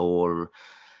night, or,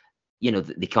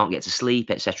 they can't get to sleep,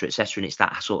 etc., etc. And it's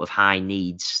that sort of high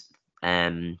needs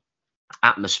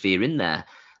atmosphere in there.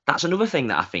 That's another thing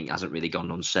that I think hasn't really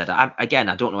gone unsaid. I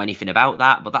don't know anything about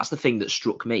that, but that's the thing that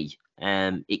struck me.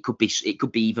 It could be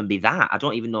even that. I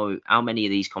don't even know how many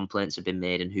of these complaints have been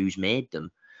made and who's made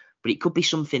them, but it could be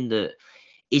something that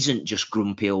isn't just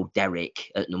grumpy old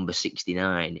Derek at number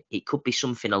 69. It could be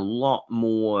something a lot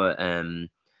more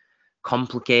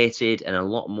complicated and a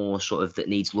lot more sort of that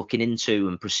needs looking into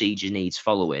and procedure needs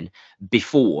following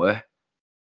before,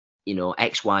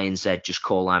 X, Y, and Z just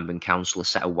call Hyndburn Council a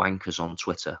set of wankers on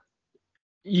Twitter.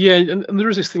 Yeah, and there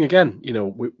is this thing again,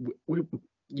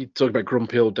 you talk about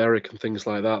grumpy old Derek and things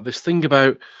like that. This thing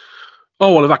about, if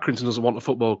Accrington doesn't want a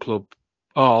football club,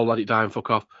 I'll let it die and fuck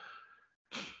off.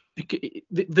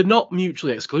 They're not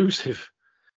mutually exclusive.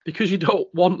 Because you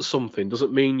don't want something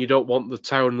doesn't mean you don't want the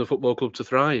town and the football club to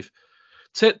thrive.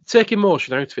 Take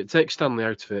emotion out of it. Take Stanley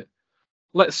out of it.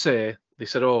 Let's say they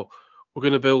said, we're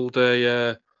going to build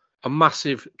a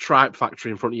massive tripe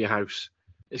factory in front of your house.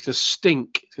 It's going to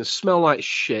stink. It's going to smell like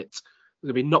shit. There's going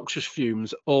to be noxious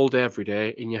fumes all day, every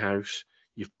day in your house.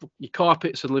 Your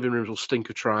carpets and living rooms will stink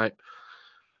of tripe.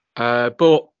 But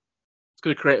it's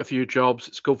going to create a few jobs.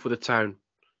 It's good for the town.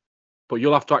 But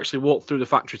you'll have to actually walk through the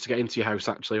factory to get into your house,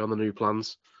 actually, on the new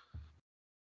plans.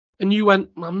 And you went,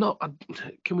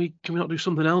 can we not do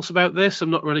something else about this?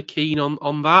 I'm not really keen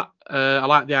on that. I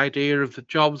like the idea of the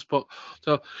jobs, but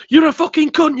so you're a fucking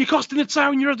cunt, you're costing the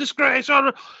town, you're a disgrace.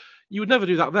 You would never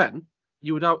do that then.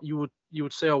 You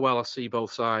would say, I see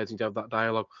both sides, and you'd have that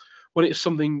dialogue. When it's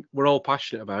something we're all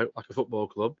passionate about, like a football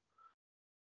club,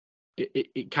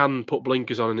 it can put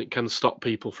blinkers on and it can stop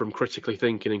people from critically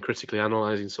thinking and critically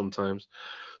analysing sometimes.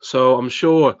 So I'm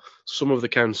sure some of the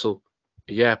council,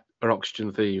 are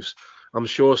oxygen thieves. I'm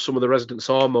sure some of the residents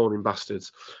are moaning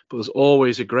bastards, but there's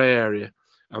always a grey area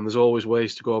and there's always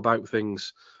ways to go about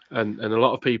things. And a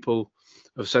lot of people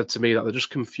have said to me that they're just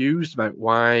confused about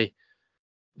why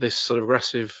this sort of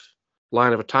aggressive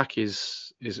line of attack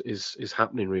is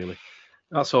happening, really.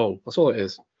 That's all it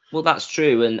is. Well, that's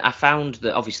true, and I found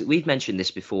that obviously we've mentioned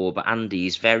this before, but Andy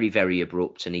is very, very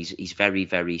abrupt, and he's very,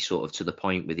 very sort of to the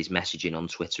point with his messaging on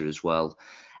Twitter as well.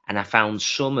 And I found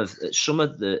some of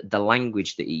the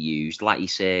language that he used, like you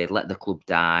say, let the club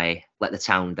die, let the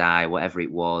town die, whatever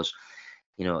it was.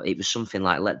 It was something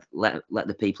like let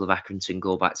the people of Accrington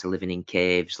go back to living in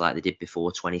caves like they did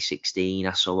before 2016.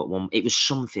 I saw at one. It was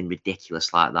something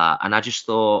ridiculous like that, and I just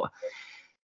thought,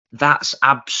 that's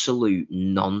absolute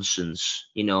nonsense,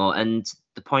 and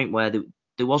the point where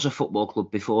there was a football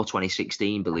club before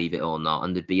 2016, believe it or not,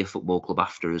 and there'd be a football club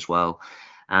after as well.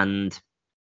 And,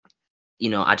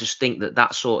 I just think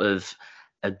that sort of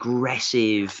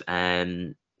aggressive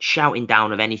shouting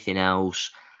down of anything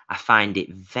else, I find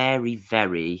it very,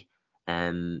 very,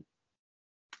 I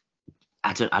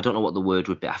don't know what the word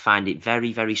would be. I find it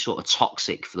very, very sort of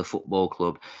toxic for the football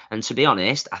club. And to be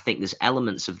honest, I think there's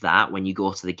elements of that when you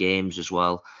go to the games as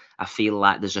well. I feel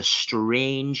like there's a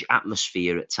strange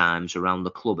atmosphere at times around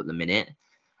the club at the minute.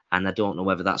 And I don't know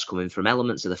whether that's coming from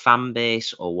elements of the fan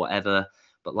base or whatever.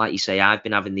 But like you say, I've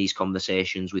been having these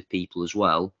conversations with people as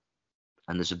well.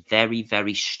 And there's a very,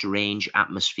 very strange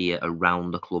atmosphere around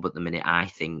the club at the minute, I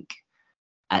think,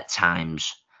 at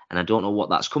times. And I don't know what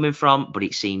that's coming from, but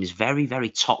it seems very, very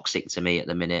toxic to me at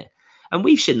the minute. And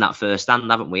we've seen that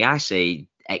firsthand, haven't we? I say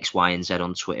X, Y, and Z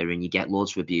on Twitter, and you get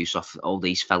loads of abuse off all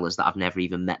these fellas that I've never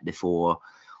even met before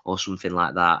or something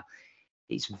like that.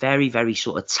 It's very, very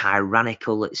sort of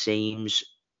tyrannical, it seems.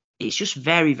 It's just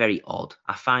very, very odd.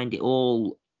 I find it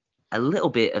all a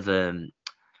little bit of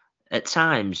at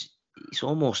times, it's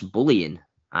almost bullying.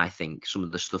 I think some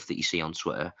of the stuff that you see on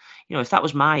Twitter, if that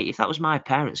was my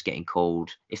parents getting called,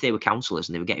 if they were councillors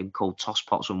and they were getting called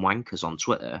tosspots and wankers on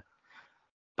Twitter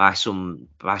by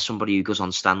somebody who goes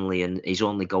on Stanley and is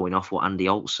only going off what Andy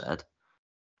Holt said,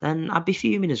 then I'd be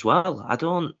fuming as well. I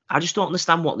just don't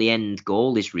understand what the end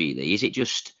goal is really. Is it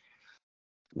just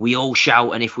we all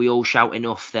shout, and if we all shout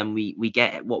enough, then we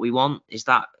get what we want? Is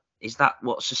that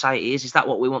what society is? Is that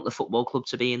what we want the football club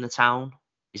to be in the town?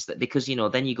 Is that because,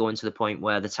 then you go into the point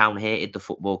where the town hated the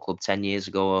football club 10 years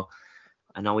ago,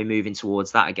 and are we moving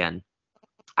towards that again?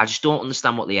 I just don't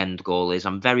understand what the end goal is.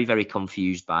 I'm very, very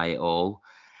confused by it all,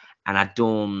 and I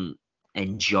don't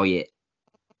enjoy it.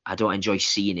 I don't enjoy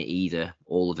seeing it either,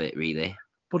 all of it, really.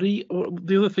 But the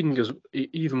other thing is,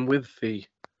 even with the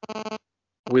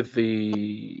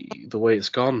way it's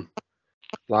gone,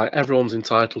 like, everyone's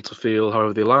entitled to feel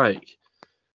however they like.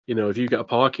 If you get a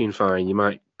parking fine, you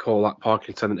might call that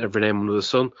parking attendant every name under the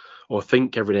sun, or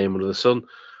think every name under the sun,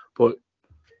 but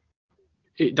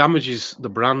it damages the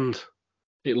brand.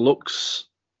 It looks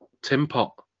tin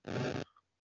pot.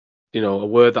 A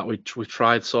word that we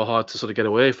tried so hard to sort of get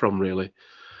away from, really.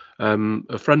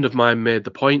 A friend of mine made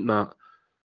the point that,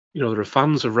 there are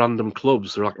fans of random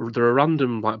clubs. There are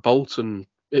random, like, Bolton,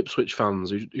 Ipswich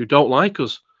fans who don't like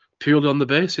us purely on the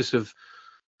basis of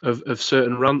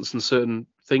certain rants and certain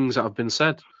things that have been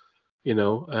said.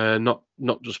 Not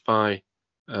just by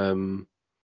people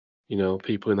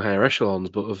in the higher echelons,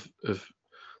 but of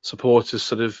supporters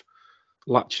sort of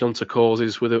latching onto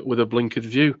causes with a blinkered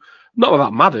view. Not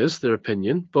that matters, their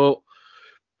opinion, but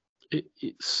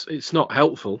it's not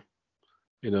helpful,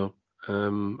 and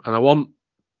I want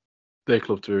their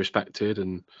club to be respected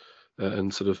and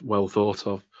sort of well thought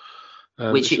of.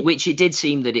 Which it did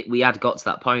seem that we had got to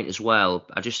that point as well.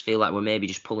 I just feel like we're maybe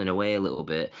just pulling away a little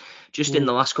bit. Just in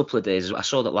the last couple of days, I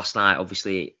saw that last night.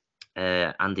 Obviously,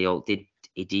 Andy Holt did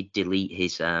delete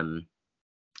his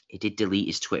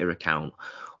Twitter account.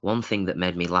 One thing that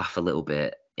made me laugh a little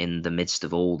bit in the midst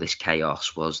of all this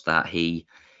chaos was that he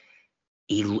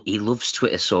loves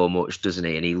Twitter so much, doesn't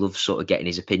he? And he loves sort of getting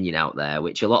his opinion out there,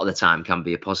 which a lot of the time can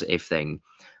be a positive thing.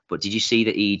 But did you see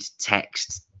that he'd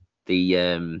text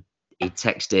Dave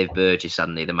Burgess,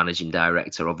 hadn't he, the managing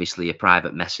director, obviously a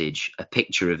private message, a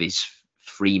picture of his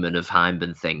Freeman of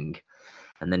Heimben thing,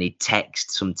 and then he'd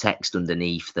some text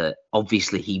underneath that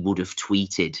obviously he would have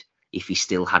tweeted if he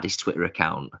still had his Twitter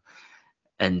account.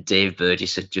 And Dave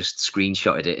Burgess had just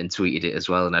screenshotted it and tweeted it as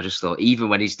well. And I just thought, even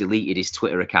when he's deleted his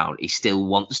Twitter account, he still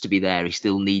wants to be there. He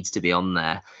still needs to be on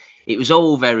there. It was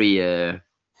all very, it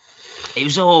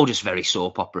was all just very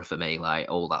soap opera for me, like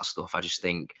all that stuff. I just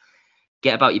think,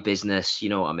 get about your business. You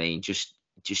know what I mean? Just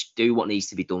do what needs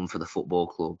to be done for the football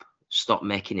club. Stop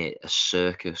making it a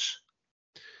circus.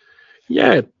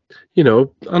 Yeah,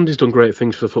 Andy's done great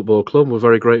things for the football club. We're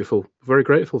very grateful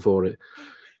for it.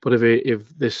 But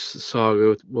if this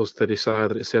saga was to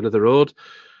decide that it's the end of the road,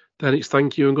 then it's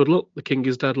thank you and good luck. The king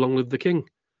is dead. Long live the king.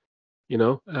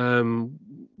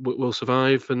 We'll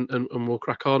survive and we'll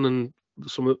crack on. And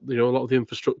some of a lot of the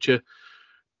infrastructure,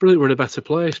 brilliant. We're in a better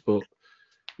place. But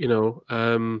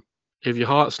if your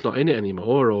heart's not in it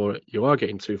anymore, or you are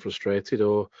getting too frustrated,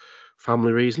 or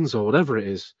family reasons, or whatever it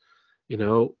is,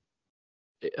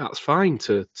 that's fine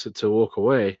to walk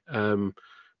away. But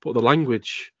the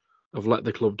language of "let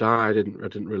the club die" I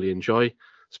didn't really enjoy,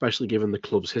 especially given the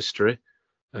club's history.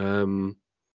 Where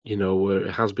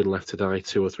it has been left to die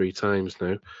 2 or 3 times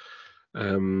now.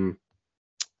 I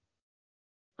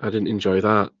didn't enjoy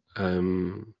that,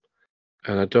 and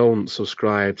I don't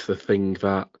subscribe to the thing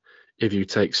that if you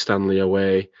take Stanley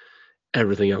away,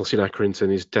 everything else in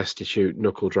Accrington is destitute,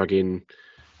 knuckle-dragging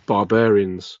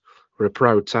barbarians. We're a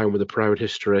proud town with a proud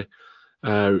history.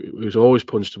 It was always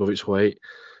punched above its weight,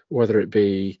 whether it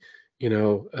be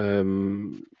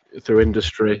through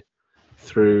industry,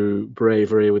 through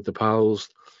bravery with the pals,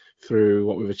 through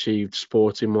what we've achieved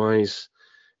sporting wise.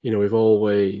 We've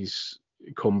always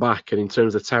come back, and in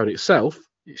terms of the town itself,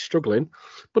 it's struggling,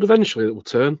 but eventually it will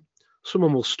turn.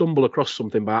 Someone will stumble across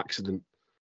something by accident,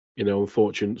 and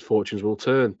fortunes will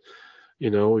turn.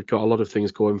 We've got a lot of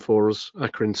things going for us.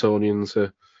 Accringtonians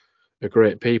are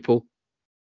great people.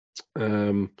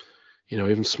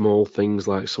 Even small things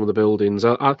like some of the buildings.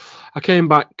 I came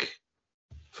back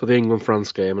for the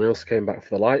England-France game, and I also came back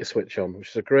for the light switch on, which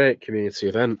is a great community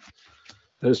event.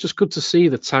 And it's just good to see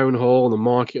the town hall and the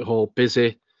market hall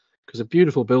busy, because they're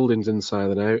beautiful buildings inside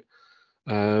and out.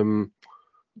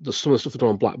 There's some of the stuff they're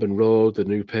doing on Blackburn Road, the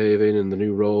new paving and the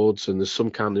new roads, and there's some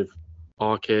kind of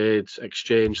arcades,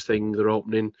 exchange thing they're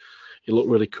opening. You look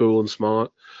really cool and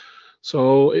smart.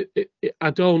 So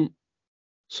I don't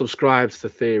subscribe to the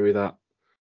theory that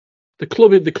the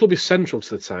club is central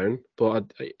to the town,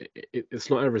 but it's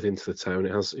not everything to the town.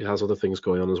 It has other things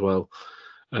going on as well,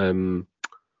 and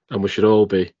we should all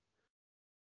be,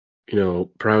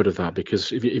 proud of that.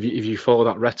 Because if you follow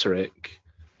that rhetoric,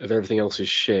 if everything else is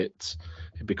shit,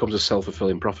 it becomes a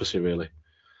self-fulfilling prophecy, really.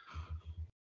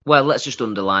 Well, let's just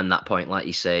underline that point, like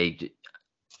you say.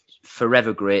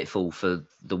 Forever grateful for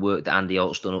the work that Andy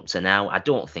Holt's done up to now. I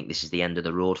don't think this is the end of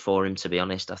the road for him, to be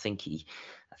honest. I think he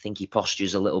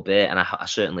postures a little bit, and I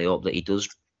certainly hope that he does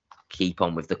keep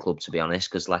on with the club, to be honest,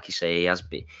 because like you say,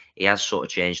 he has sort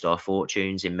of changed our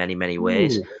fortunes in many, many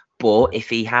ways. But if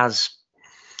he has,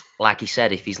 like he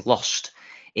said, if he's lost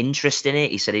interest in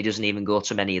it, he said he doesn't even go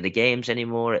to many of the games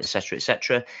anymore, etc.,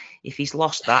 etc. If he's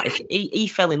lost that, if he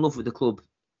fell in love with the club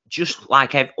just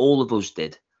like all of us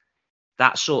did,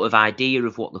 that sort of idea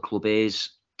of what the club is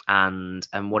and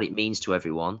what it means to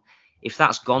everyone, if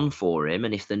that's gone for him,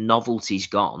 and if the novelty's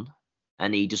gone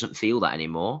and he doesn't feel that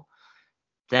anymore,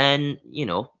 then, you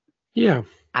know, yeah,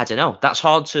 I don't know. That's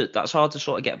hard to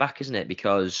sort of get back, isn't it?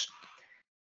 Because,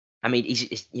 I mean,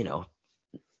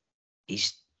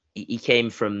 he came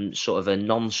from sort of a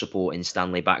non-supporting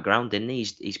Stanley background, didn't he?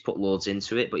 He's put loads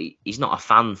into it, but he's not a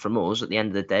fan from us. At the end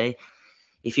of the day,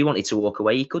 if he wanted to walk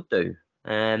away, he could do.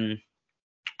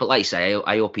 But like you say,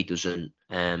 I hope he doesn't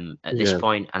at this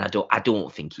point, and I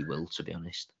don't think he will, to be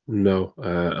honest. No,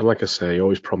 and like I say, he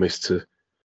always promised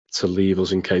to leave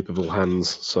us in capable hands,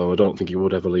 so I don't think he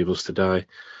would ever leave us to die.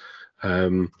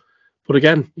 But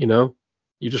again, you know,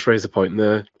 you just raised the point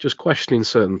there. Just questioning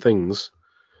certain things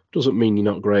doesn't mean you're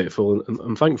not grateful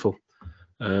and thankful.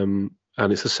 And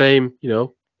it's the same, you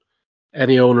know,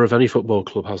 any owner of any football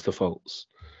club has their faults.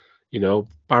 You know,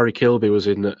 Barry Kilby was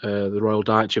in the Royal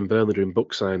Dutch in Burnley doing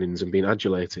book signings and being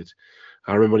adulated.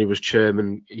 I remember when he was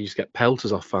chairman, he used to get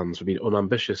pelters off fans for being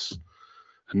unambitious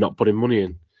and not putting money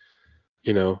in.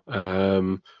 You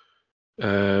know,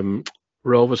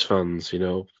 Rovers fans, you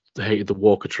know, they hated the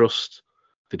Walker Trust.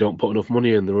 They don't put enough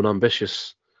money in, they're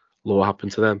unambitious. Look what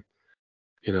happened to them.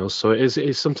 You know, so it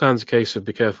is sometimes a case of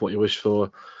be careful what you wish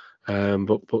for.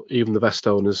 But even the best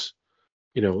owners,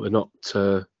 you know, are not...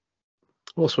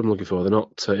 what's what I'm looking for? They're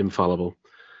not infallible.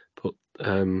 But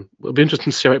it'll be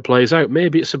interesting to see how it plays out.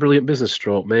 Maybe it's a brilliant business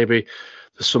stroke. Maybe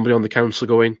there's somebody on the council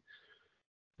going,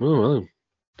 oh, well,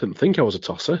 didn't think I was a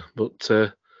tosser, but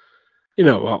you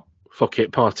know what? Fuck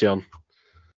it, party on.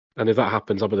 And if that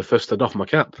happens, I'll be the first to doff my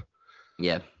cap.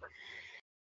 Yeah,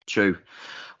 true.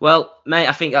 Well, mate,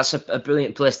 I think that's a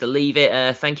brilliant place to leave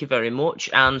it. Thank you very much.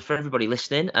 And for everybody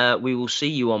listening, we will see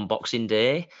you on Boxing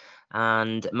Day.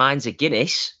 And mine's a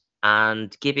Guinness.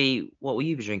 And Gibby, what will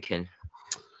you be drinking?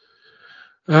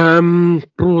 The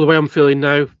way I'm feeling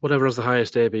now, whatever has the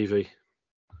highest ABV.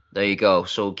 There you go.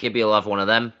 So Gibby will have one of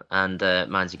them, and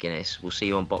mine's a Guinness. We'll see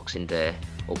you on Boxing Day.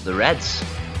 Up the Reds.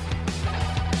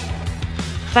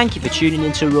 Thank you for tuning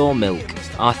into Raw Milk.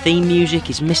 Our theme music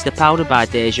is Mr. Powder by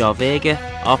Deja Vega.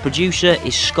 Our producer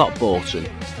is Scott Borton.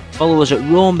 Follow us at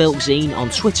Raw Milk Zine on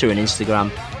Twitter and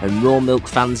Instagram, and Raw Milk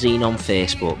Fanzine on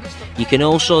Facebook. You can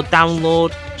also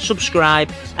download,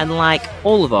 subscribe and like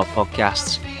all of our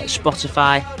podcasts at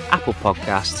Spotify, Apple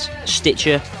Podcasts,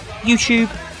 Stitcher, YouTube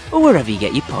or wherever you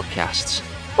get your podcasts.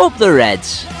 Up the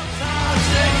Reds!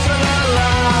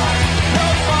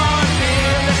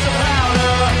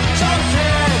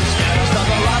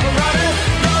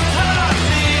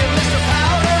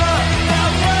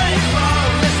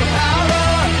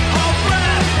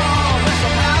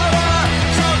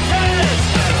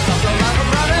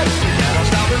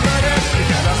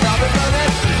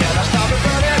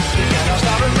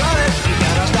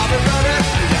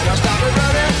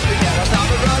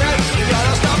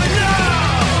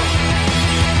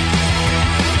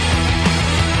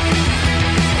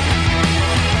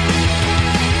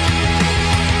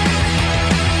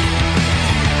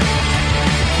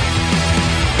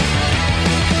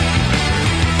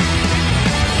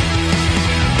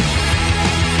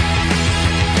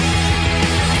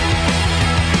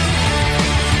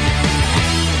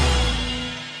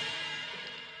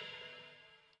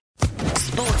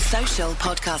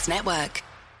 Podcast Network.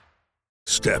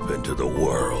 Step into the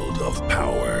world of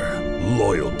power,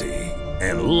 loyalty,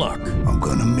 and luck. I'm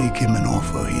gonna make him an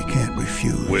offer he can't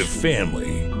refuse. With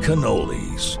family,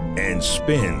 cannolis, and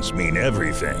spins mean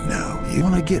everything. Now, you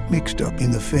wanna get mixed up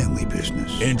in the family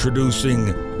business. Introducing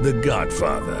The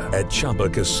Godfather at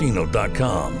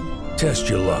ChumbaCasino.com. Test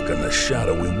your luck in the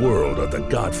shadowy world of The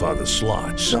Godfather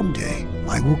slot. Someday,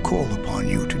 I will call upon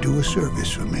you to do a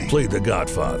service for me. Play The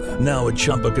Godfather, now at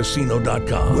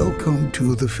ChumbaCasino.com. Welcome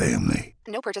to the family.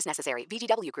 No purchase necessary.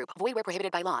 VGW Group. Void where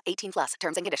prohibited by law. 18+.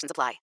 Terms and conditions apply.